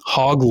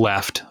hog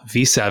left,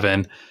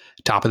 V7,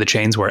 top of the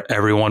chains where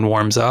everyone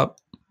warms up.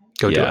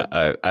 Go do it.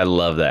 I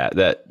love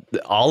that.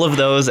 All of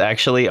those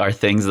actually are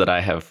things that I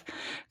have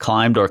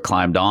climbed or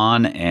climbed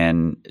on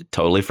and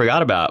totally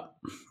forgot about.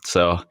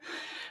 So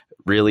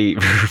really,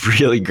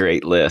 really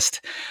great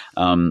list.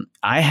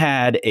 I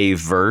had a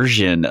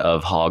version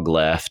of hog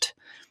left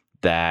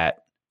that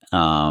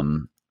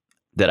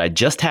I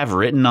just have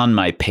written on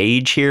my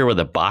page here with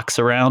a box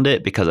around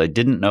it because I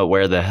didn't know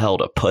where the hell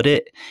to put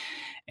it.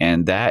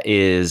 And that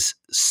is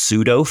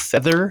pseudo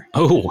feather,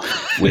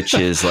 which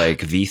is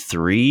like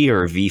V3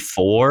 or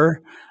V4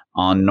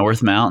 on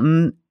North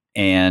Mountain.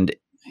 And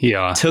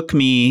yeah, took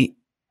me.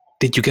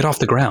 Did you get off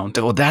the ground?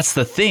 Well, that's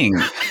the thing.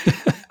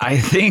 I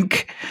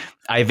think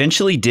I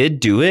eventually did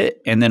do it.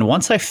 And then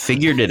once I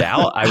figured it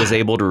out, I was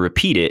able to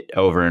repeat it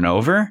over and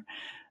over.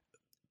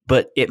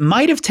 But it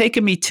might have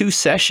taken me 2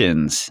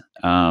 sessions.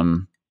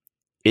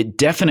 It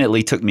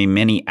definitely took me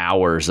many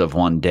hours of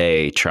one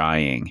day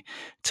trying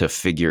to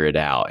figure it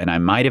out. And I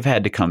might have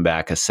had to come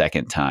back a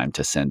second time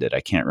to send it.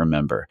 I can't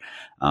remember.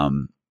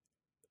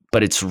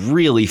 But it's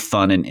really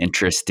fun and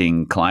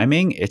interesting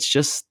climbing. It's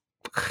just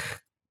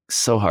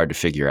so hard to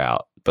figure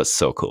out, but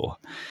so cool.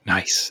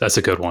 Nice. That's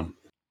a good one.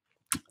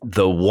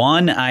 The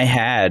one I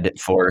had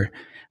for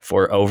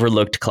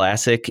Overlooked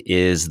Classic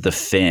is the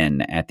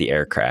fin at the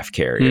aircraft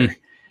carrier.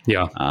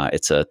 Yeah.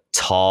 It's a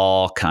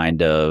tall,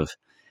 kind of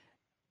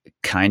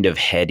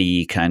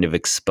heady, kind of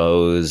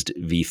exposed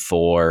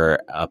V4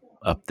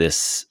 up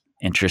this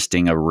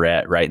interesting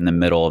arête right in the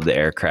middle of the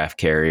aircraft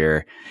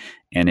carrier.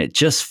 And it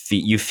just,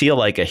 you feel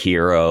like a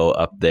hero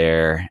up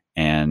there.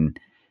 And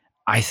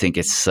I think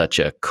it's such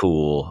a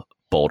cool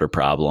boulder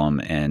problem.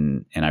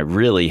 And I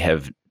really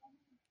have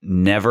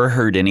never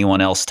heard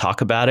anyone else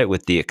talk about it,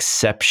 with the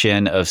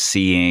exception of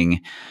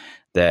seeing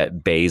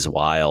that Bays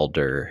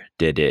Wilder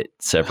did it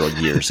several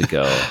years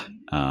ago.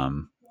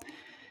 And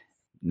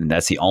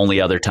that's the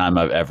only other time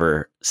I've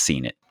ever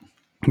seen it.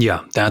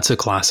 Yeah, that's a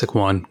classic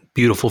one.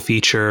 Beautiful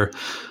feature.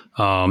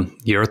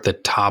 You're at the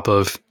top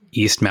of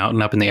East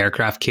Mountain up in the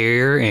aircraft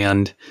carrier,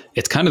 and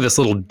it's kind of this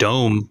little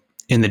dome,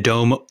 and the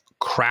dome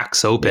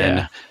cracks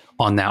open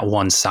on that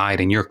one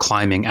side, and you're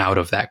climbing out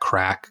of that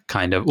crack,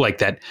 kind of like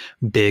that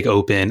big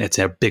open. It's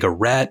a big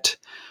arête.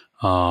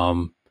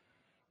 And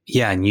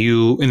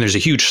there's a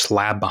huge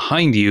slab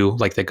behind you,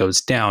 like that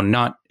goes down,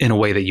 not in a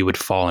way that you would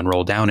fall and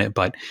roll down it,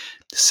 but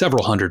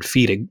several hundred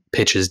feet it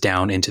pitches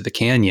down into the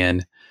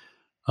canyon.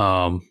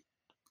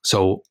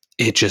 So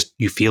it just,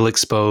 you feel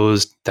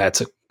exposed.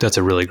 That's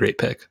a really great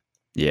pick.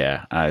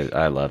 Yeah,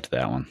 I loved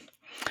that one.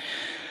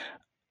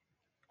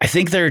 I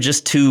think there are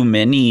just too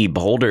many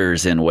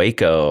boulders in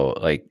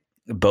Hueco. Like,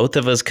 both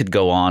of us could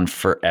go on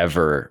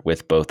forever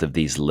with both of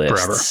these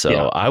lists. Forever, so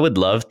yeah. I would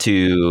love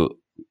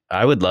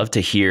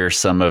to hear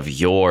some of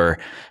your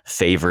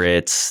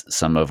favorites,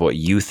 some of what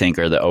you think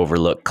are the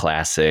overlooked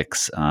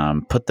classics.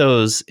 Put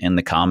those in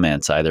the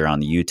comments, either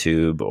on the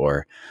YouTube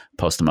or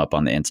post them up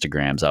on the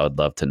Instagrams. I would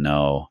love to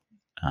know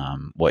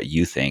what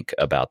you think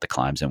about the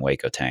climbs in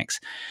Hueco tanks.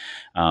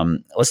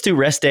 Let's do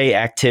rest day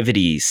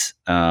activities.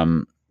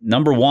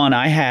 Number 1,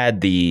 I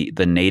had the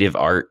native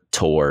art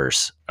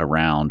tours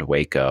around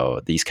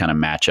Hueco. These kind of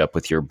match up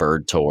with your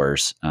bird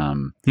tours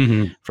from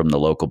the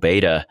local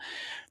beta,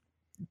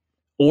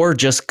 or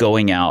just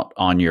going out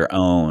on your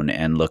own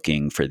and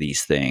looking for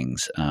these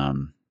things.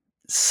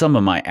 Some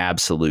of my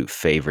absolute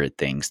favorite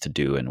things to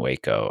do in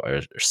Hueco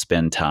are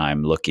spend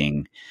time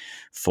looking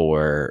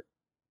for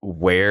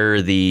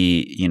where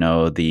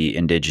the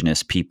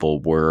indigenous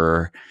people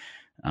were,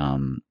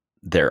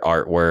 their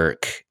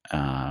artwork,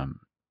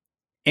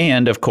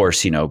 and of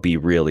course, be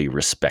really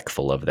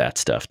respectful of that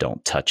stuff.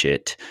 Don't touch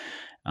it.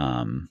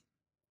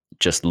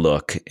 Just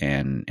look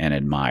and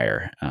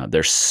admire.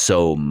 There's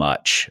so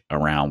much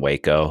around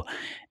Hueco,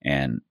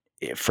 and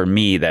for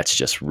me, that's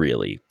just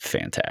really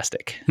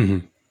fantastic.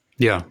 Mm-hmm.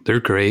 Yeah, they're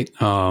great.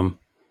 Yeah,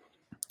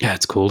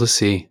 it's cool to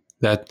see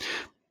that.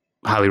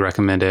 Highly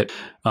recommend it.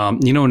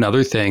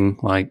 Another thing,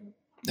 like,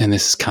 and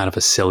this is kind of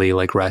a silly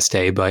like rest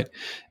day, but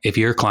if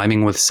you're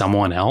climbing with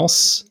someone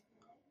else,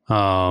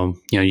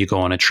 you go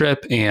on a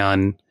trip,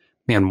 and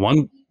man,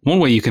 one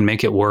way you can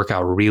make it work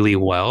out really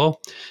well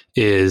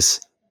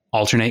is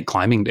alternate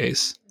climbing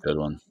days. Good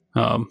one.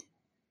 Um,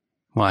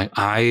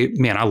 I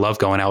love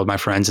going out with my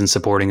friends and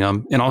supporting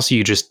them, and also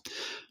you just,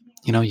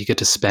 you get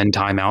to spend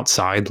time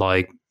outside,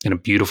 like in a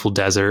beautiful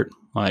desert.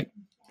 Like,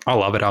 I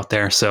love it out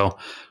there. So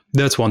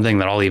that's one thing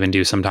that I'll even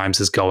do sometimes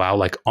is go out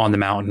like on the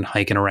mountain,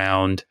 hiking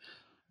around.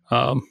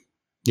 Um,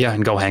 yeah,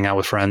 and go hang out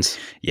with friends.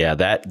 Yeah,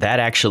 that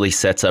actually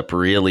sets up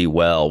really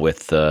well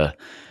with the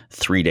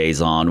 3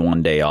 days on,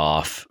 1 day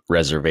off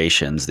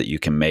reservations that you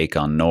can make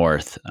on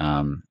North.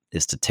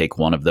 Is to take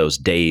one of those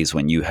days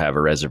when you have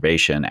a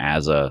reservation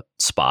as a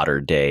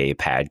spotter day,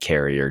 pad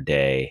carrier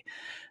day.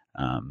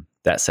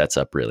 That sets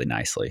up really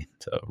nicely.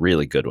 So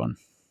really good one.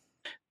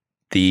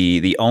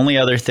 The only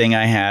other thing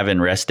I have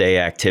in rest day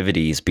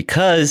activities,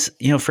 because,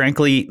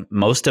 frankly,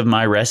 most of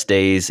my rest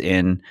days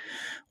in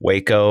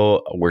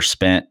Hueco were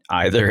spent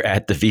either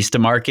at the Vista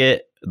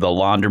Market, the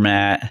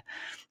laundromat,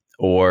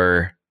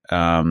 or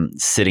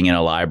sitting in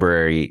a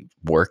library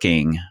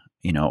working,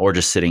 or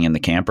just sitting in the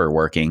camper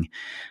working.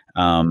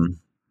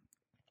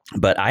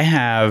 But I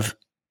have,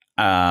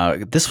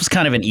 this was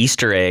kind of an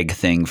Easter egg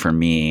thing for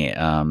me.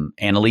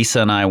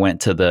 Annalisa and I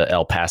went to the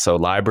El Paso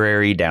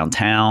Library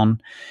downtown,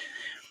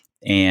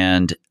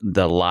 and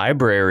the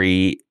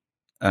library,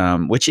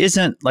 which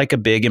isn't like a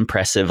big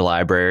impressive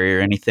library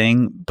or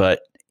anything, but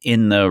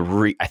in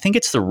I think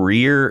it's the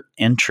rear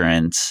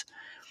entrance,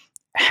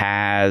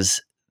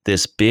 has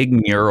this big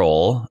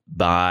mural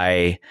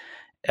by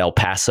El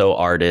Paso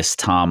artist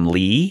Tom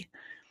Lee,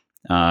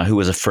 who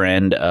was a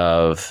friend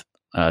of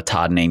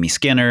Todd and Amy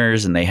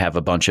Skinner's, and they have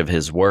a bunch of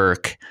his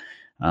work.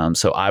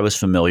 So I was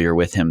familiar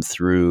with him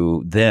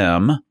through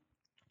them.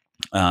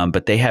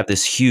 But they have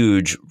this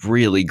huge,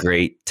 really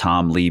great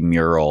Tom Lee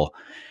mural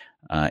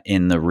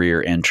in the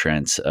rear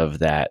entrance of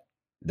that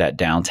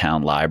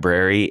downtown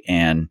library.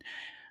 And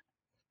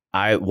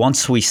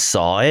once we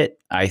saw it,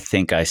 I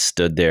think I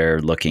stood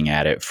there looking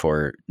at it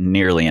for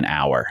nearly an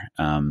hour.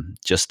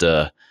 Just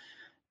a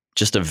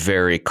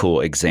very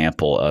cool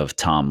example of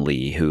Tom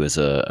Lee, who is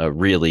a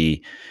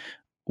really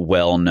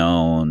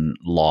well-known,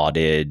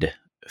 lauded,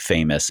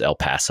 famous El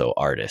Paso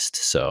artist.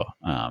 So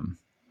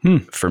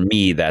for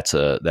me, that's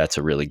a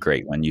really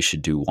great one. You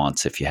should do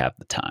once if you have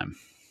the time.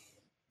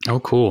 Oh,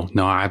 cool.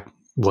 No, I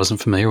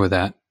wasn't familiar with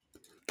that.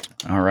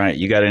 All right.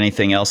 You got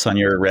anything else on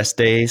your rest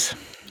days?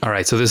 All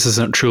right. So this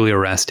isn't truly a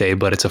rest day,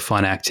 but it's a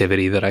fun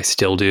activity that I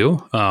still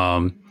do.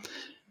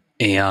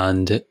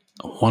 And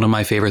one of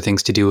my favorite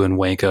things to do in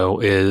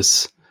Hueco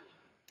is,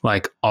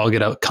 like, I'll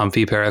get a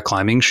comfy pair of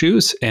climbing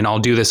shoes, and I'll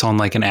do this on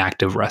like an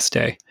active rest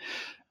day.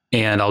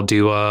 And I'll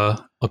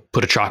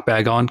put a chalk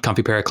bag on,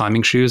 comfy pair of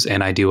climbing shoes,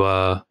 and I do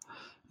a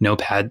no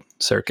pad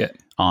circuit.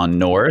 On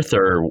North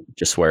or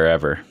just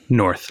wherever?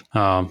 North.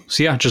 So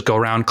yeah, just go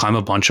around, climb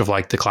a bunch of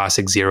like the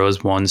classic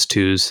zeros, ones,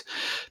 twos,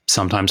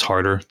 sometimes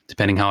harder,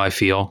 depending how I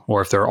feel,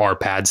 or if there are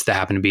pads that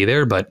happen to be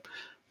there. But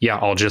yeah,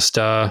 I'll just,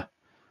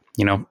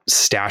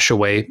 stash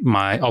away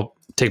I'll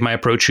take my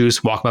approach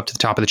shoes, walk up to the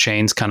top of the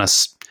chains, kind of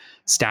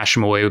stash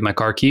them away with my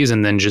car keys,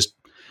 and then just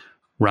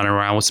run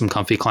around with some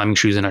comfy climbing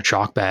shoes in a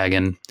chalk bag.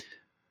 And,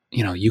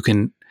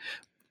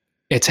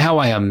 it's how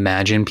I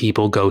imagine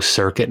people go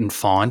circuit and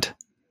font,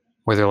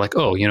 where they're like,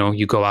 oh,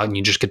 you go out and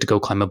you just get to go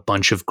climb a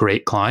bunch of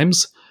great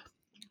climbs.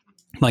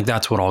 Like,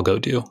 that's what I'll go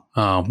do.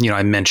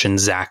 I mentioned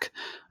Zach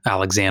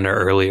Alexander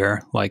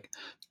earlier. Like,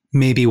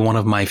 maybe one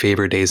of my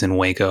favorite days in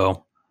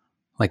Hueco,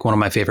 like one of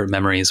my favorite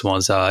memories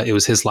was, it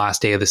was his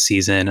last day of the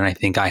season, and I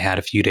think I had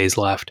a few days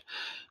left.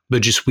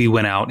 But we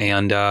went out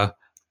and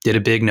did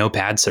a big no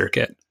pad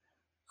circuit.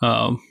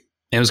 It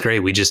was great.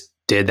 We just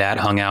did that,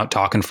 hung out,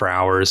 talking for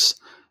hours.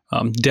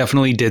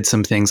 Definitely did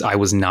some things I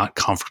was not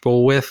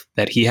comfortable with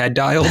that he had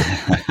dialed.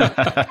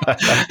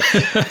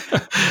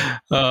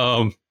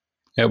 But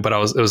it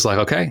was like,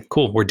 okay,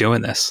 cool, we're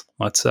doing this.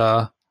 Let's.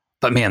 But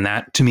man,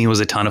 that to me was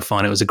a ton of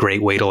fun. It was a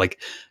great way to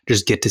like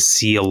just get to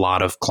see a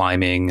lot of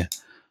climbing,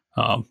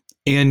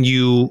 and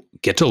you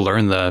get to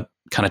learn the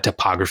kind of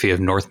topography of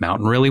North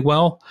Mountain really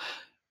well.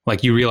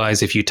 Like, you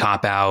realize if you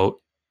top out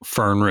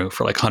Fern Roof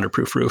or like 100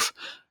 Proof Roof,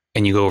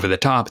 and you go over the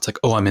top, it's like,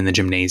 oh, I'm in the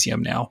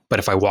gymnasium now. But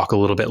if I walk a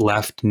little bit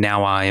left,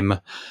 now I'm,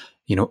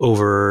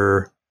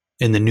 over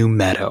in the new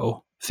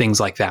meadow, things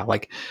like that.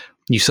 Like,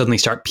 you suddenly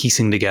start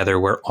piecing together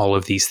where all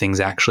of these things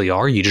actually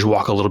are. You just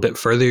walk a little bit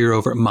further, you're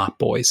over at Mop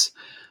Boys.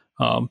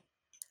 And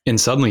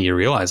suddenly you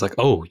realize, like,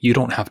 oh, you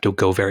don't have to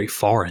go very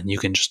far, and you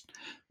can just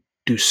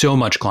do so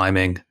much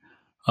climbing.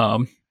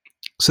 So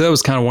that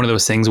was kind of one of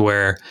those things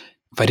where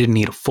if I didn't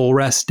need a full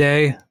rest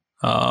day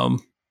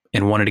and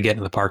wanted to get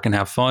into the park and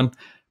have fun,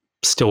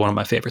 still one of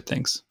my favorite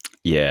things.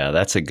 Yeah,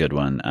 that's a good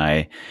one.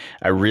 I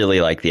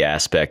really like the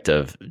aspect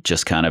of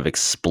just kind of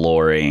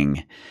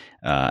exploring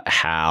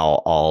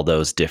how all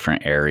those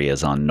different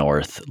areas on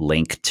North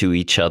link to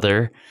each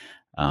other.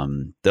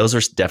 Those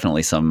are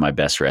definitely some of my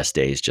best rest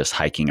days, just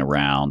hiking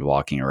around,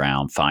 walking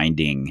around,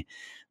 finding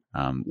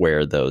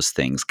where those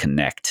things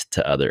connect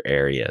to other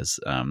areas.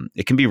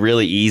 It can be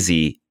really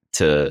easy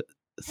to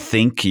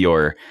think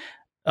you're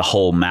a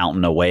whole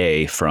mountain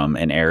away from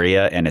an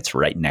area and it's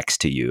right next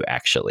to you,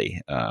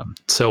 actually.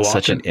 So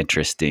such often. an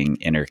interesting,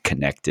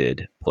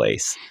 interconnected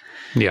place.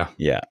 Yeah.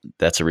 Yeah,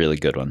 that's a really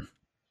good one.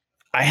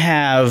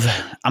 I'm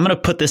going to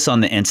put this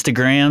on the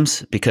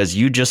Instagrams because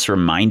you just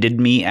reminded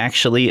me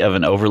actually of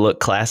an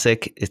overlooked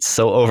classic. It's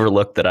so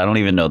overlooked that I don't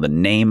even know the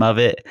name of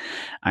it.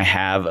 I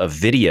have a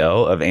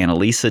video of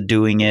Annalisa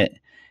doing it.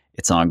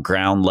 It's on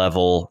ground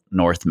level,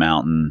 North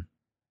Mountain.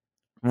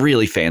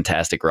 Really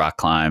fantastic rock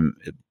climb.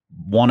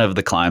 One of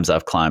the climbs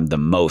I've climbed the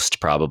most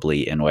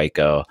probably in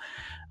Hueco.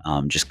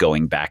 Just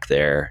going back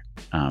there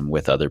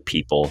with other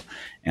people.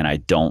 And I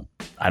don't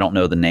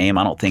know the name.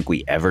 I don't think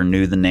we ever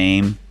knew the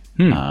name.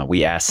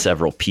 We asked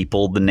several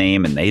people the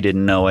name and they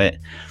didn't know it,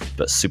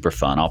 but super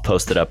fun. I'll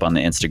post it up on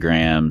the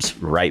Instagrams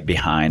right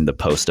behind the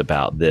post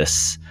about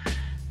this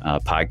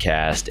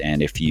podcast.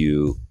 And if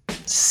you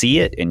see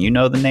it and you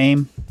know the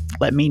name,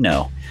 let me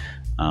know.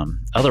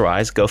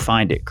 Otherwise, go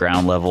find it.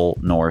 Ground level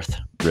North,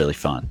 really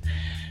fun.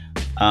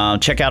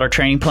 Check out our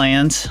training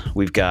plans.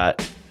 We've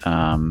got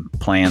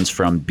plans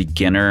from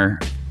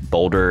beginner,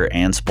 boulder,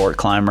 and sport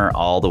climber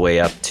all the way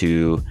up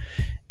to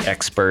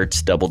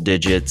experts, double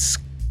digits,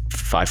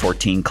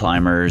 514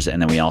 climbers,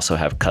 and then we also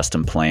have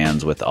custom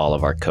plans with all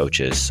of our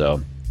coaches.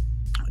 So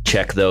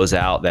check those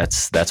out.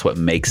 That's what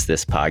makes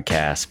this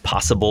podcast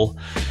possible.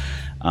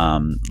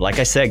 Like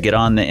I said, get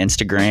on the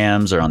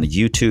Instagrams or on the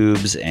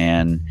YouTubes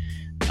and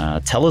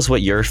tell us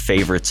what your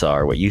favorites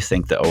are, what you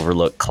think the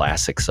overlooked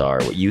classics are,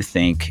 what you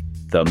think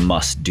the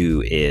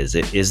must-do is.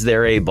 Is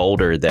there a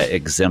boulder that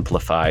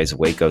exemplifies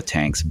Hueco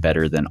tanks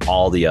better than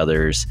all the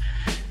others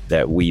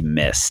that we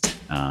missed?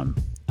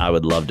 I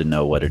would love to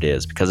know what it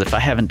is, because if I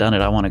haven't done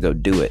it, I want to go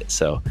do it.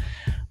 So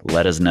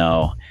let us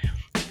know.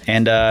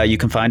 And you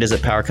can find us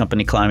at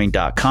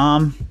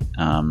powercompanyclimbing.com,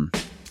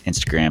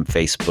 Instagram,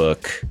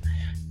 Facebook,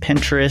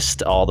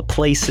 Pinterest, all the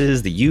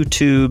places, the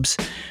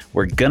YouTubes.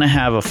 We're going to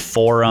have a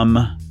forum.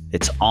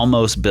 It's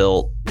almost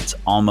built. It's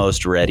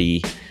almost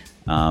ready.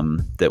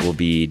 That will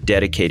be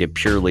dedicated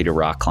purely to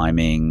rock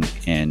climbing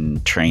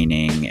and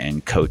training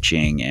and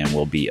coaching, and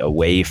will be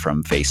away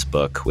from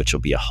Facebook, which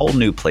will be a whole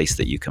new place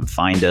that you can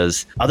find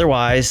us.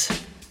 Otherwise,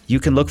 you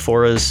can look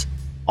for us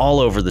all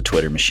over the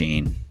Twitter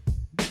machine.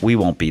 We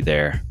won't be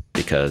there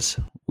because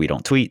we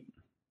don't tweet.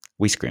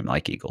 We scream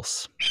like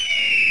eagles.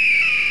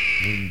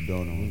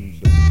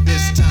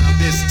 This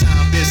time, This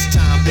time, this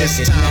time,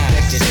 this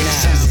time,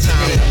 this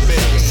time to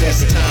build.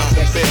 This time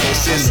to build.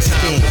 This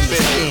time to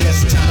build.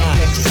 This time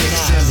to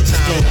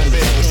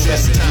build.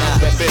 This time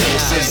to build.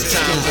 This time to build. This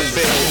time to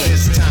build.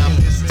 This time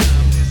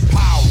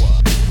power.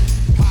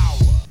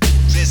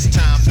 This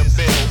time to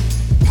build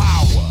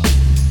power.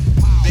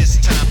 This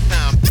time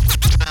to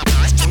build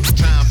power.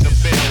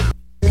 This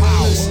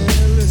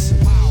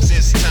time to build power. This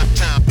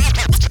time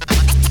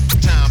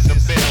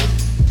to build power.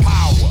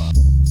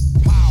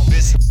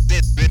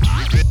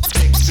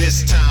 This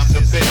time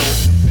to build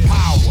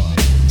power.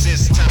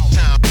 This time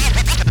to build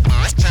power.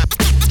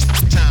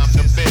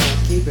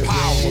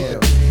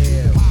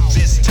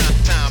 This time to build power. This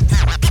time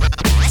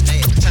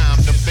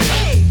to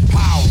build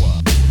power.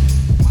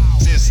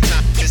 This time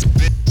to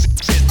build.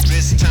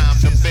 This time to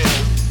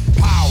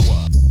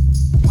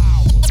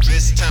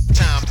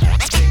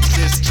build.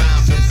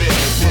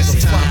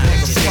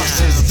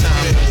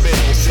 This time to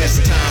build. This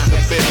time to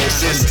build.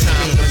 This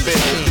time to build.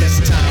 This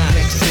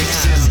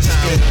time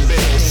to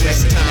build.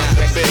 This time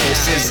to build.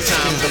 This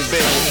time to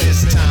build.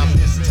 This time.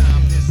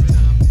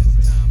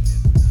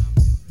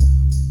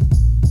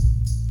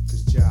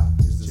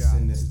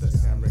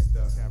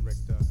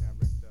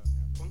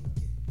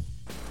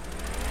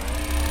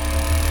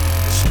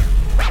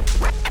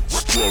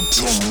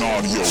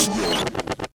 Audio.